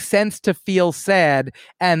 it makes sense to feel sad,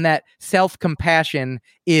 and that self-compassion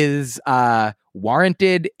is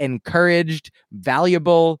warranted, encouraged,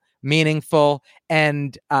 valuable, meaningful,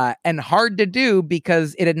 and hard to do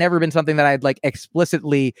because it had never been something that I'd like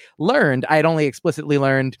explicitly learned. I'd only explicitly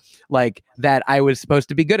learned like that I was supposed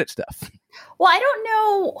to be good at stuff. Well, I don't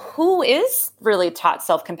know who is really taught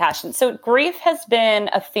self-compassion. So grief has been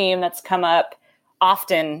a theme that's come up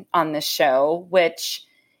often on this show, which,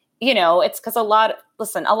 you know, it's because a lot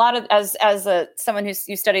of, as someone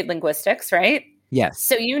you studied linguistics, right? Yes.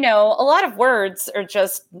 So, you know, a lot of words are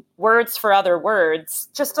just words for other words,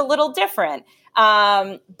 just a little different.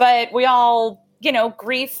 But we all, you know,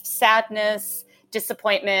 grief, sadness,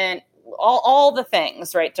 disappointment, all the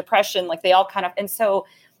things, right? Depression, like they all kind of, and so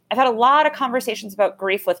I've had a lot of conversations about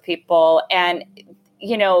grief with people, and,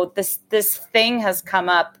 you know, this thing has come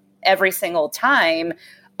up every single time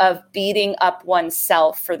of beating up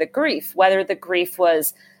oneself for the grief, whether the grief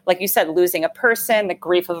was, like you said, losing a person, the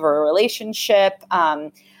grief of a relationship.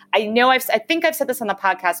 I think I've said this on the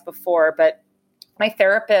podcast before, but my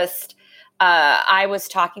therapist, I was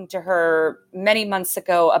talking to her many months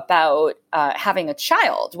ago about having a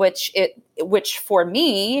child, which for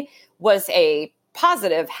me was a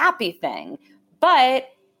positive, happy thing. But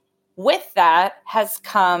with that has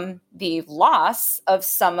come the loss of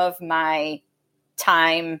some of my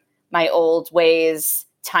time, my old ways,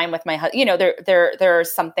 time with my husband. You know, there are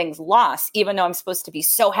some things lost, even though I'm supposed to be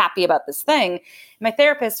so happy about this thing. My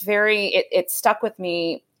therapist it stuck with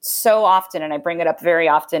me so often, and I bring it up very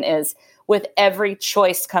often, is with every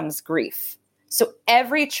choice comes grief. So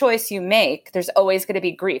every choice you make, there's always going to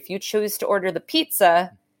be grief. You choose to order the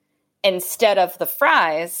pizza instead of the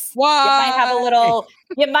fries. Why? You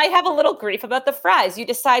might have a little grief about the fries. You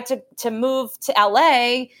decide to move to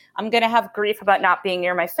LA. I'm going to have grief about not being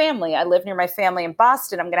near my family. I live near my family in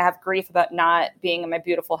Boston. I'm going to have grief about not being in my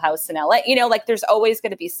beautiful house in LA. You know, like there's always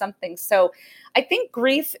going to be something. So I think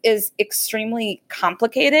grief is extremely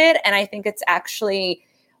complicated, and I think it's actually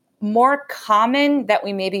more common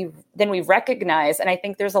than we recognize. And I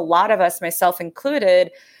think there's a lot of us, myself included,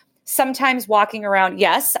 sometimes walking around.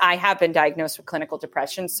 Yes, I have been diagnosed with clinical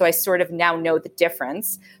depression, so I sort of now know the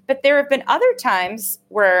difference. But there have been other times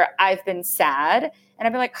where I've been sad and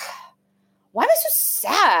I've been like, why am I so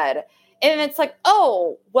sad? And it's like,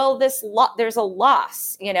 oh, well, there's a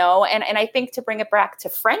loss, you know? And I think to bring it back to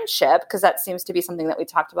friendship, because that seems to be something that we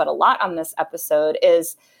talked about a lot on this episode,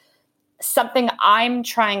 is something I'm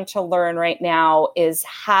trying to learn right now is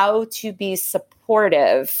how to be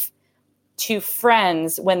supportive to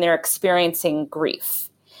friends when they're experiencing grief.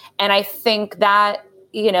 And I think that,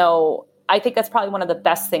 you know, I think that's probably one of the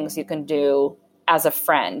best things you can do as a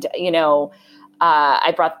friend. You know,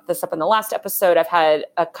 I brought this up in the last episode. I've had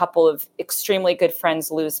a couple of extremely good friends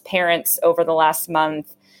lose parents over the last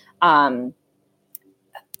month. Someone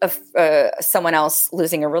else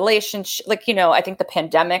losing a relationship. Like, you know, I think the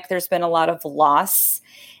pandemic, there's been a lot of loss.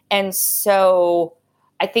 And so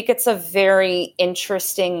I think it's a very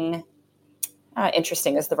interesting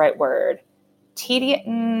is the right word.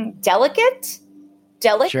 Delicate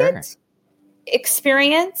Sure.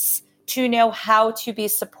 experience to know how to be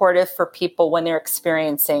supportive for people when they're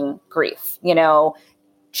experiencing grief. You know,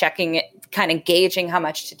 checking it, kind of gauging how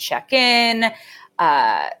much to check in.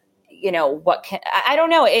 You know, I don't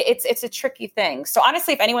know. It's a tricky thing. So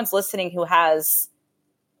honestly, if anyone's listening who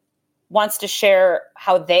wants to share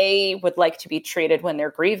how they would like to be treated when they're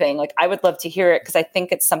grieving, like I would love to hear it, because I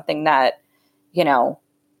think it's something that, you know,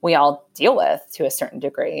 we all deal with to a certain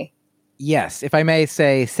degree. Yes, if I may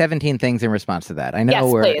say 17 things in response to that. I know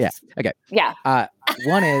please. Yeah. Okay. Yeah.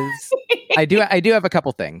 One is I do have a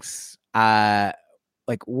couple things.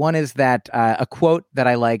 Like one is that a quote that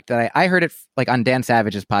I liked that I heard it like on Dan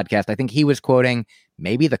Savage's podcast. I think he was quoting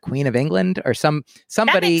maybe the Queen of England or somebody.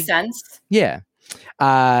 That makes sense. Yeah.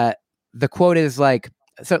 The quote is like,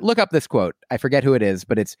 so look up this quote. I forget who it is,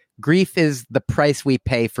 but it's grief is the price we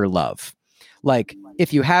pay for love. Like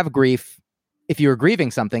if you have grief, if you're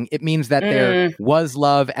grieving something, it means that there was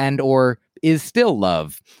love and or is still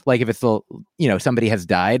love. Like if it's still, you know, somebody has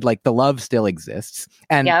died, like the love still exists.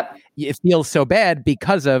 And it feels so bad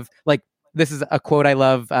because of, like, this is a quote I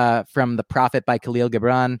love from The Prophet by Khalil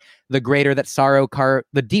Gibran. The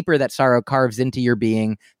deeper that sorrow carves into your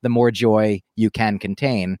being, the more joy you can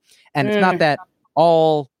contain. And it's not that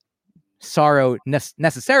all sorrow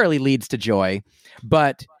necessarily leads to joy,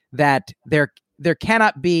 but that there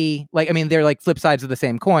cannot be, like, I mean, they're like flip sides of the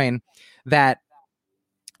same coin. That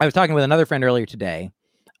I was talking with another friend earlier today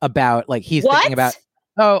about, like, he's thinking about,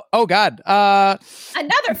 Oh God.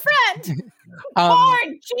 Another friend. Um,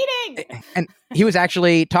 Porn, cheating. and he was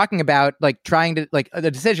actually talking about like trying to like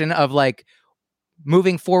the decision of like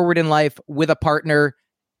moving forward in life with a partner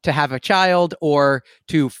to have a child or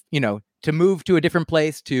to, to move to a different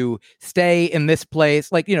place, to stay in this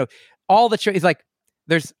place. Like, all the he's like,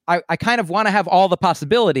 I kind of want to have all the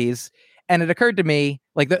possibilities. And it occurred to me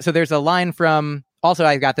like, so there's a line from, also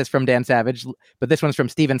I got this from Dan Savage, but this one's from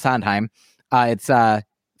Stephen Sondheim. It's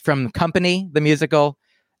from Company, the musical.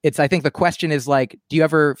 I think the question is like, do you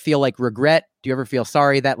ever feel like regret? Do you ever feel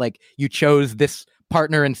sorry that like you chose this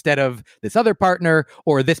partner instead of this other partner,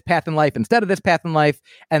 or this path in life instead of this path in life,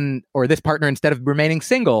 or this partner instead of remaining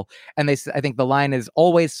single? And I think the line is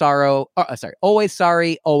always always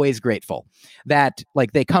sorry, always grateful. That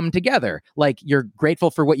like they come together. Like you're grateful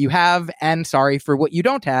for what you have and sorry for what you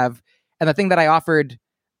don't have. And the thing that I offered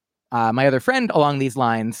my other friend along these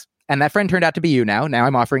lines, and that friend turned out to be you now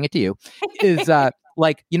I'm offering it to you, is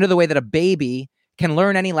like, the way that a baby can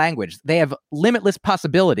learn any language. They have limitless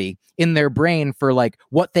possibility in their brain for like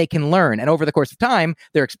what they can learn. And over the course of time,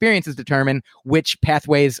 their experiences determine which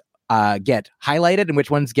pathways get highlighted and which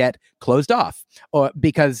ones get closed off.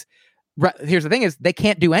 Because here's the thing is they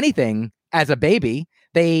can't do anything as a baby.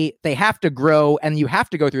 They have to grow, and you have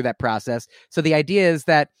to go through that process. So the idea is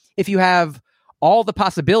that if you have all the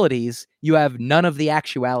possibilities, you have none of the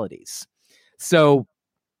actualities. So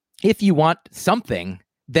if you want something,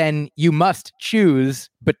 then you must choose.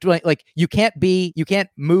 But like you can't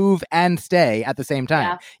move and stay at the same time.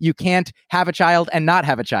 Yeah. You can't have a child and not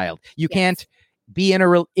have a child. You can't be in a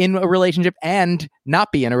relationship and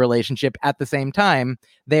not be in a relationship at the same time.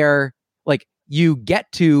 They're like, you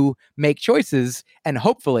get to make choices, and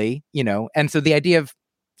hopefully, and so the idea of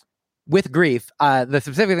with grief, the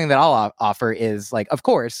specific thing that I'll offer is like, of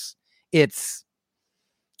course, it's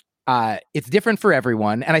different for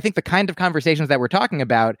everyone. And I think the kind of conversations that we're talking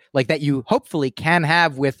about, like that you hopefully can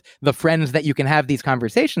have with the friends that you can have these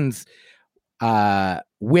conversations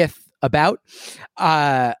with,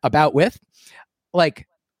 like,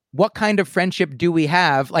 what kind of friendship do we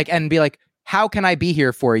have? Like, and be like, how can I be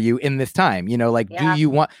here for you in this time? Do you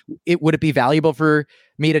want it? Would it be valuable for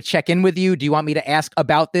me to check in with you? Do you want me to ask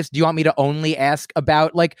about this? Do you want me to only ask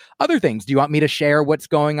about like other things? Do you want me to share what's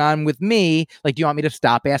going on with me? Like, do you want me to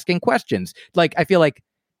stop asking questions? Like, I feel like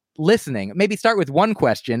listening, maybe start with one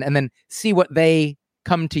question and then see what they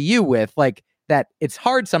come to you with. Like that it's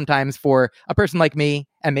hard sometimes for a person like me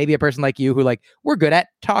and maybe a person like you who like, we're good at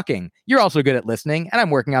talking. You're also good at listening, and I'm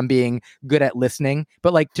working on being good at listening,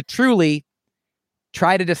 but like to truly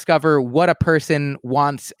try to discover what a person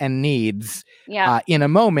wants and needs in a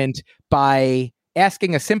moment by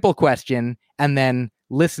asking a simple question and then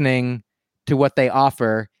listening to what they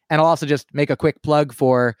offer. And I'll also just make a quick plug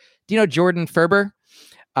for, do you know Jordan Ferber?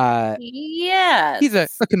 Yes. He's a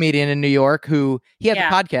comedian in New York who he has a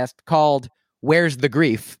podcast called Where's the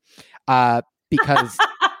Grief? Because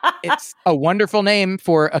it's a wonderful name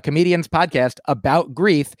for a comedian's podcast about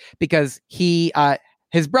grief, because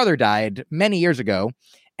his brother died many years ago,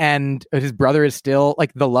 and his brother is still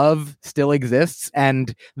like, the love still exists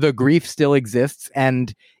and the grief still exists.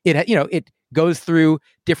 And it goes through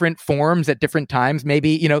different forms at different times,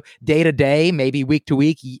 maybe, day to day, maybe week to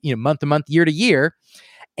week, month to month, year to year.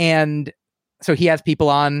 And so he has people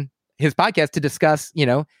on his podcast to discuss,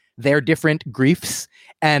 their different griefs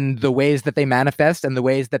and the ways that they manifest and the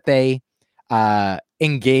ways that they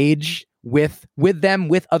engage with them,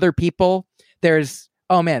 with other people. There's,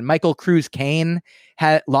 Michael Cruz Kane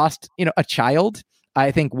had lost, a child,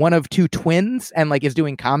 I think one of two twins, and like is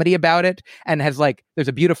doing comedy about it, and has like, there's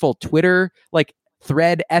a beautiful Twitter like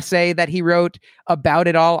thread essay that he wrote about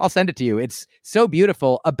it all. I'll send it to you. It's so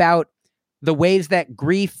beautiful about the ways that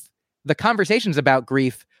grief, the conversations about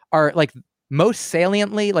grief are like most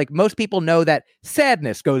saliently, like most people know that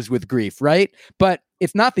sadness goes with grief, right? But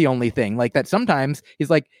it's not the only thing. Like that sometimes is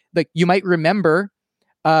like you might remember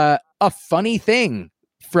a funny thing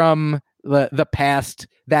from the past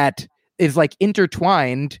that is like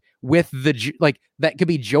intertwined with that could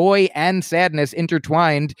be joy and sadness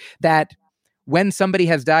intertwined, that when somebody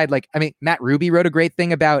has died, like, I mean, Matt Ruby wrote a great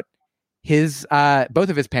thing about his both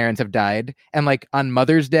of his parents have died, and like on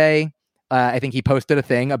Mother's Day, I think he posted a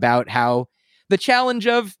thing about how the challenge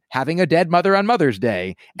of having a dead mother on Mother's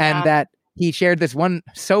Day, and that he shared this one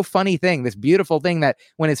so funny thing, this beautiful thing, that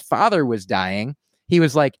when his father was dying, he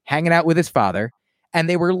was like hanging out with his father, and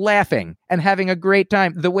they were laughing and having a great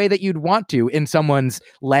time the way that you'd want to in someone's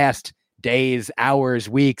last days, hours,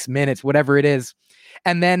 weeks, minutes, whatever it is.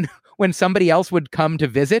 And then when somebody else would come to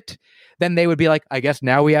visit, then they would be like, I guess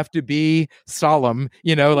now we have to be solemn,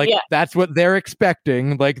 like that's what they're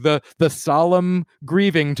expecting, like the solemn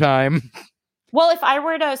grieving time. Well, if I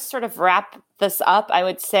were to sort of wrap this up, I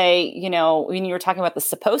would say, when you were talking about the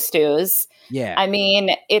supposed to's, I mean,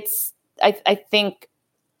 I think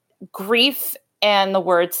grief and the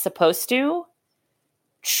word supposed to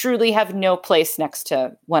truly have no place next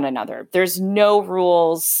to one another. There's no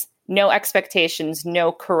rules, no expectations,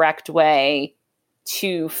 no correct way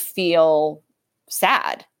to feel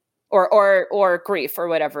sad or grief or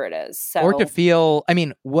whatever it is. So, or to feel, I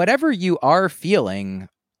mean, whatever you are feeling,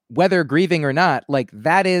 whether grieving or not, like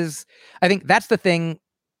that is, I think that's the thing.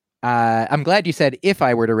 I'm glad you said if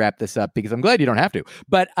I were to wrap this up, because I'm glad you don't have to.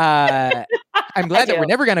 But I'm glad that we're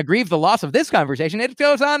never going to grieve the loss of this conversation. It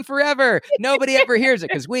goes on forever. Nobody ever hears it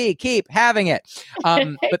because we keep having it.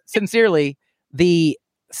 But sincerely,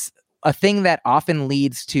 a thing that often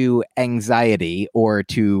leads to anxiety or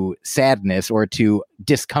to sadness or to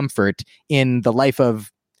discomfort in the life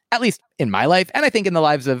of, at least in my life, and I think in the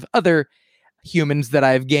lives of other humans that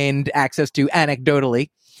I've gained access to anecdotally,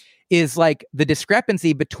 is like the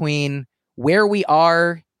discrepancy between where we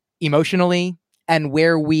are emotionally and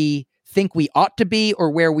where we think we ought to be or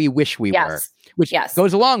where we wish we were, which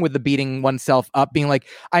goes along with the beating oneself up, being like,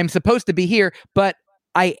 I'm supposed to be here, but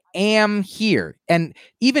I am here. And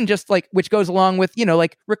even just like, which goes along with,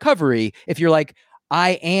 like recovery. If you're like,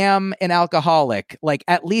 I am an alcoholic, like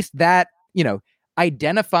at least that,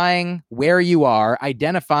 identifying where you are,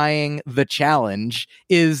 identifying the challenge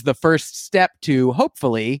is the first step to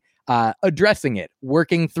hopefully addressing it,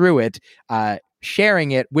 working through it,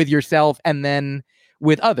 sharing it with yourself and then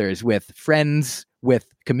with others, with friends, with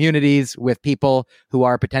communities, with people who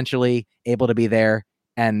are potentially able to be there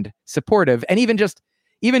and supportive. And even just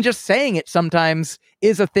saying it sometimes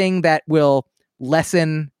is a thing that will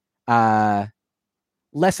lessen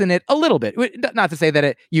it a little bit. Not to say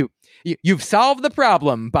that you've solved the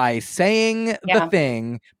problem by saying the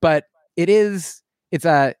thing, but it's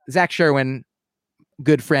Zach Sherwin,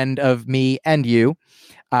 good friend of me and you.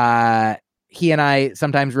 He and I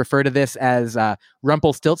sometimes refer to this as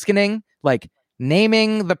Rumpelstiltskinning, like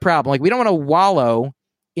naming the problem. Like we don't want to wallow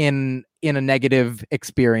in a negative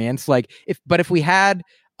experience. Like if we had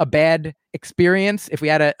a bad experience, if we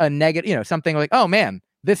had a negative, something like, oh man,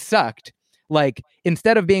 this sucked. Like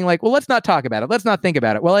instead of being like, well, let's not talk about it. Let's not think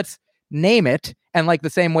about it. Well, let's name it. And like the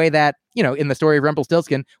same way that, in the story of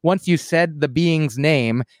Rumpelstiltskin, once you said the being's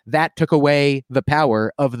name, that took away the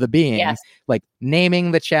power of the being. Yes. Like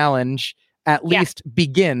naming the challenge at least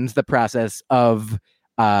begins the process of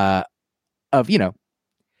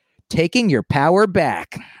taking your power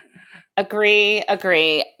back. Agree.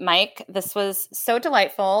 Myq, this was so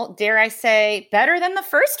delightful. Dare I say, better than the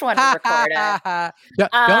first one we recorded.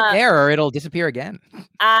 Don't dare or it'll disappear again.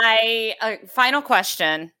 Final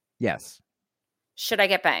question. Yes. Should I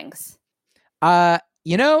get bangs? I'm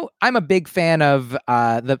a big fan of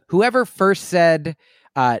whoever first said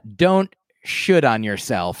don't should on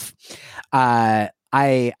yourself.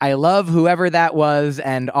 I love whoever that was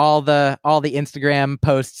and all the Instagram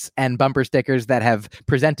posts and bumper stickers that have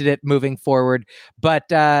presented it moving forward. But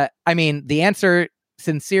the answer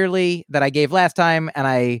sincerely that I gave last time and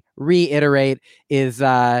I reiterate is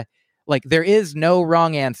there is no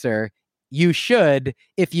wrong answer. You should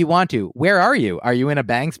if you want to. Where are you? Are you in a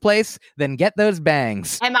bangs place? Then get those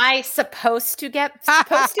bangs. Am I supposed to and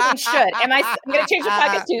should? I'm going to change the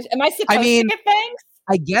podcast to, am I supposed to get bangs?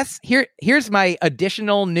 I guess here's my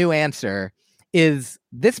additional new answer is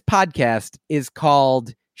this podcast is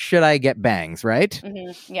called Should I Get Bangs, right?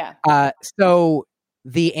 Mm-hmm. Yeah. So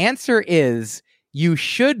the answer is you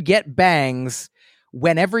should get bangs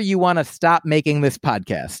whenever you want to stop making this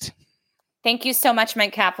podcast. Thank you so much,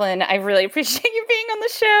 Myq Kaplan. I really appreciate you being on the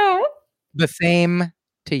show. The same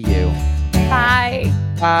to you. Bye.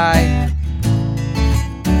 Bye.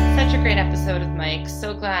 Such a great episode with Myq.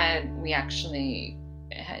 So glad we actually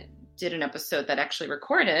did an episode that actually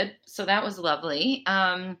recorded. So that was lovely.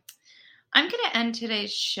 I'm going to end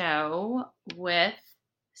today's show with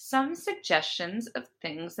some suggestions of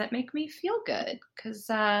things that make me feel good. Because,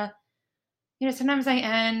 sometimes I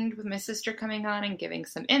end with my sister coming on and giving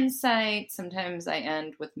some insight. Sometimes I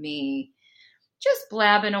end with me just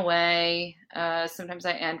blabbing away. Sometimes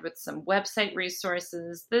I end with some website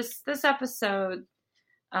resources. This episode,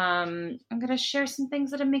 I'm going to share some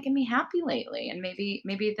things that have making me happy lately, and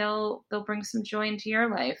maybe they'll bring some joy into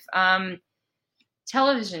your life.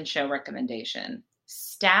 Television show recommendation: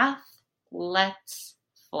 Stath Lets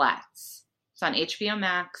Flats. It's on HBO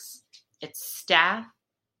Max. It's Stath,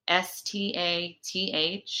 Stath,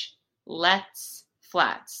 Let's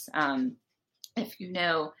flats. If you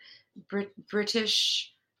know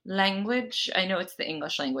British language, I know it's the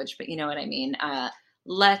English language, but you know what I mean.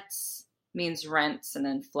 Lets means rents, and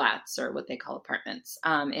then flats are what they call apartments.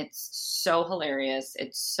 It's so hilarious.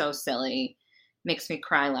 It's so silly. Makes me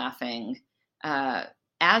cry laughing.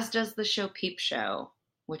 As does the show Peep Show,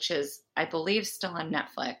 which is, I believe, still on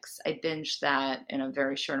Netflix. I binged that in a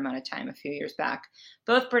very short amount of time a few years back.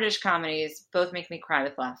 Both British comedies, both make me cry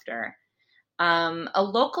with laughter. A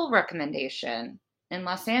local recommendation in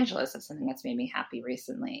Los Angeles is something that's made me happy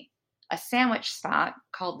recently. A sandwich spot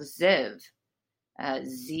called Ziv,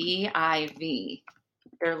 Z-I-V.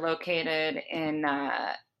 They're located in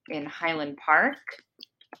Highland Park.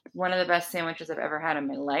 One of the best sandwiches I've ever had in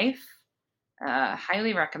my life.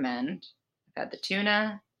 Highly recommend. I've had the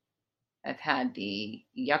tuna. I've had the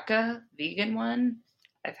yucca vegan one.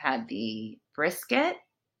 I've had the brisket.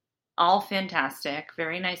 All fantastic.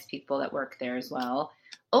 Very nice people that work there as well.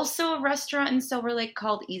 Also a restaurant in Silver Lake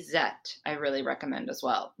called Izette, I really recommend as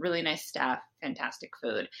well. Really nice staff, fantastic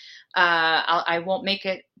food. I won't make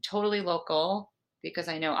it totally local because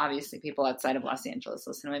I know obviously people outside of Los Angeles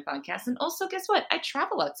listen to my podcast. And also, guess what? I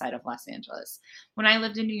travel outside of Los Angeles. When I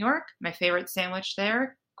lived in New York, my favorite sandwich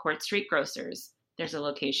there, Court Street Grocers. There's a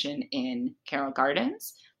location in Carroll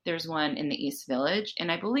Gardens. There's one in the East Village.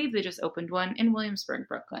 And I believe they just opened one in Williamsburg,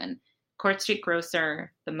 Brooklyn. Court Street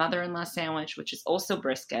Grocer, the mother-in-law sandwich, which is also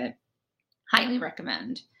brisket. Highly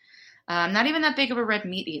recommend. I'm not even that big of a red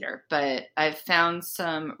meat eater, but I've found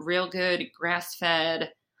some real good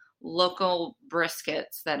grass-fed local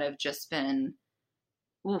briskets that have just been,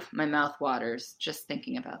 my mouth waters just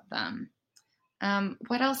thinking about them.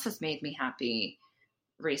 What else has made me happy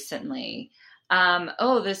recently?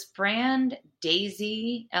 This brand,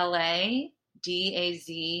 Daisy, L-A,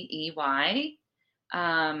 D-A-Z-E-Y.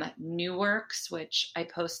 New Works, which I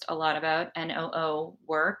post a lot about, N-O-O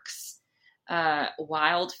Works,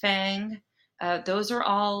 Wild Fang. Those are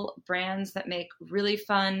all brands that make really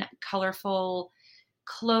fun, colorful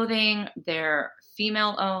clothing. They're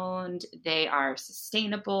female owned. They are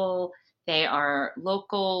sustainable. They are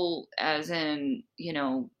local, as in,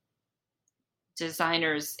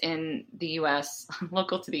 designers in the U.S.,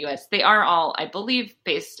 local to the U.S. They are all, I believe,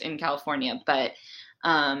 based in California, but,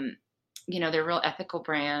 they're real ethical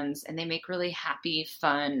brands, and they make really happy,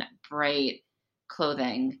 fun, bright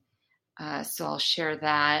clothing. So I'll share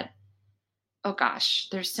that. Oh gosh,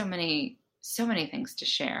 there's so many things to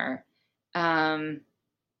share.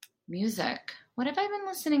 Music. What have I been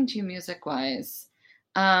listening to music-wise?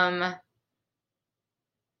 My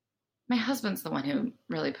husband's the one who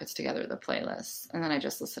really puts together the playlists, and then I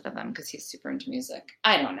just listen to them because he's super into music.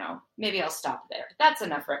 I don't know. Maybe I'll stop there. That's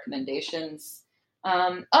enough recommendations.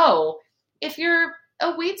 If you're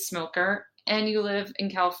a weed smoker and you live in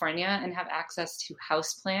California and have access to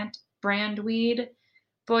houseplant brand weed,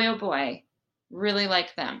 boy, oh boy, really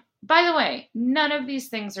like them. By the way, none of these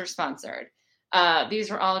things are sponsored. These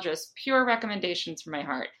are all just pure recommendations from my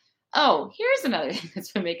heart. Oh, here's another thing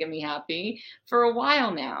that's been making me happy for a while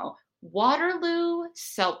now. Waterloo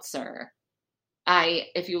Seltzer.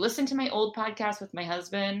 If you listen to my old podcast with my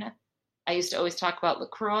husband, I used to always talk about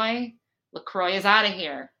LaCroix. LaCroix is out of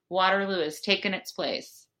here. Waterloo has taken its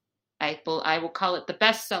place. I will call it the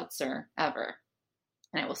best seltzer ever.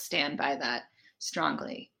 And I will stand by that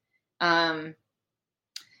strongly. And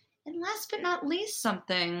last but not least,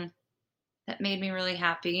 something that made me really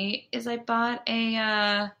happy is I bought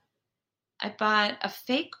a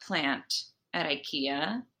fake plant at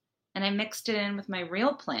IKEA, and I mixed it in with my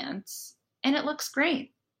real plants, and it looks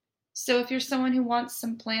great. So if you're someone who wants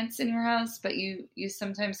some plants in your house, but you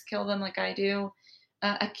sometimes kill them like I do,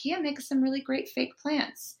 IKEA makes some really great fake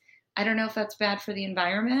plants. I don't know if that's bad for the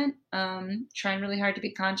environment. Trying really hard to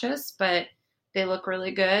be conscious, but they look really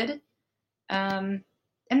good. And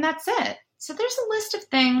that's it. So there's a list of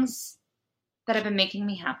things that have been making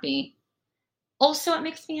me happy. Also, what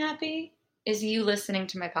makes me happy is you listening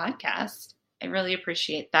to my podcast. I really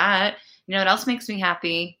appreciate that. You know what else makes me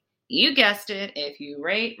happy? You guessed it, if you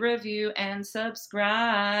rate, review, and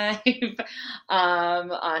subscribe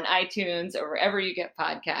on iTunes or wherever you get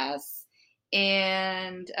podcasts.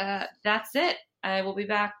 And that's it. I will be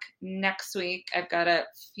back next week. I've got a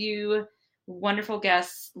few wonderful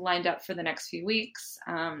guests lined up for the next few weeks.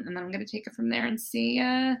 And then I'm going to take it from there and see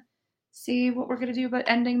what we're going to do about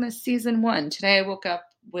ending this season 1. Today I woke up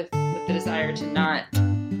with the desire to not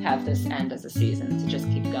have this end as a season, to just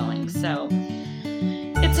keep going. So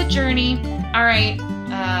it's a journey. All right.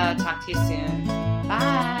 Talk to you soon.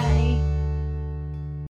 Bye.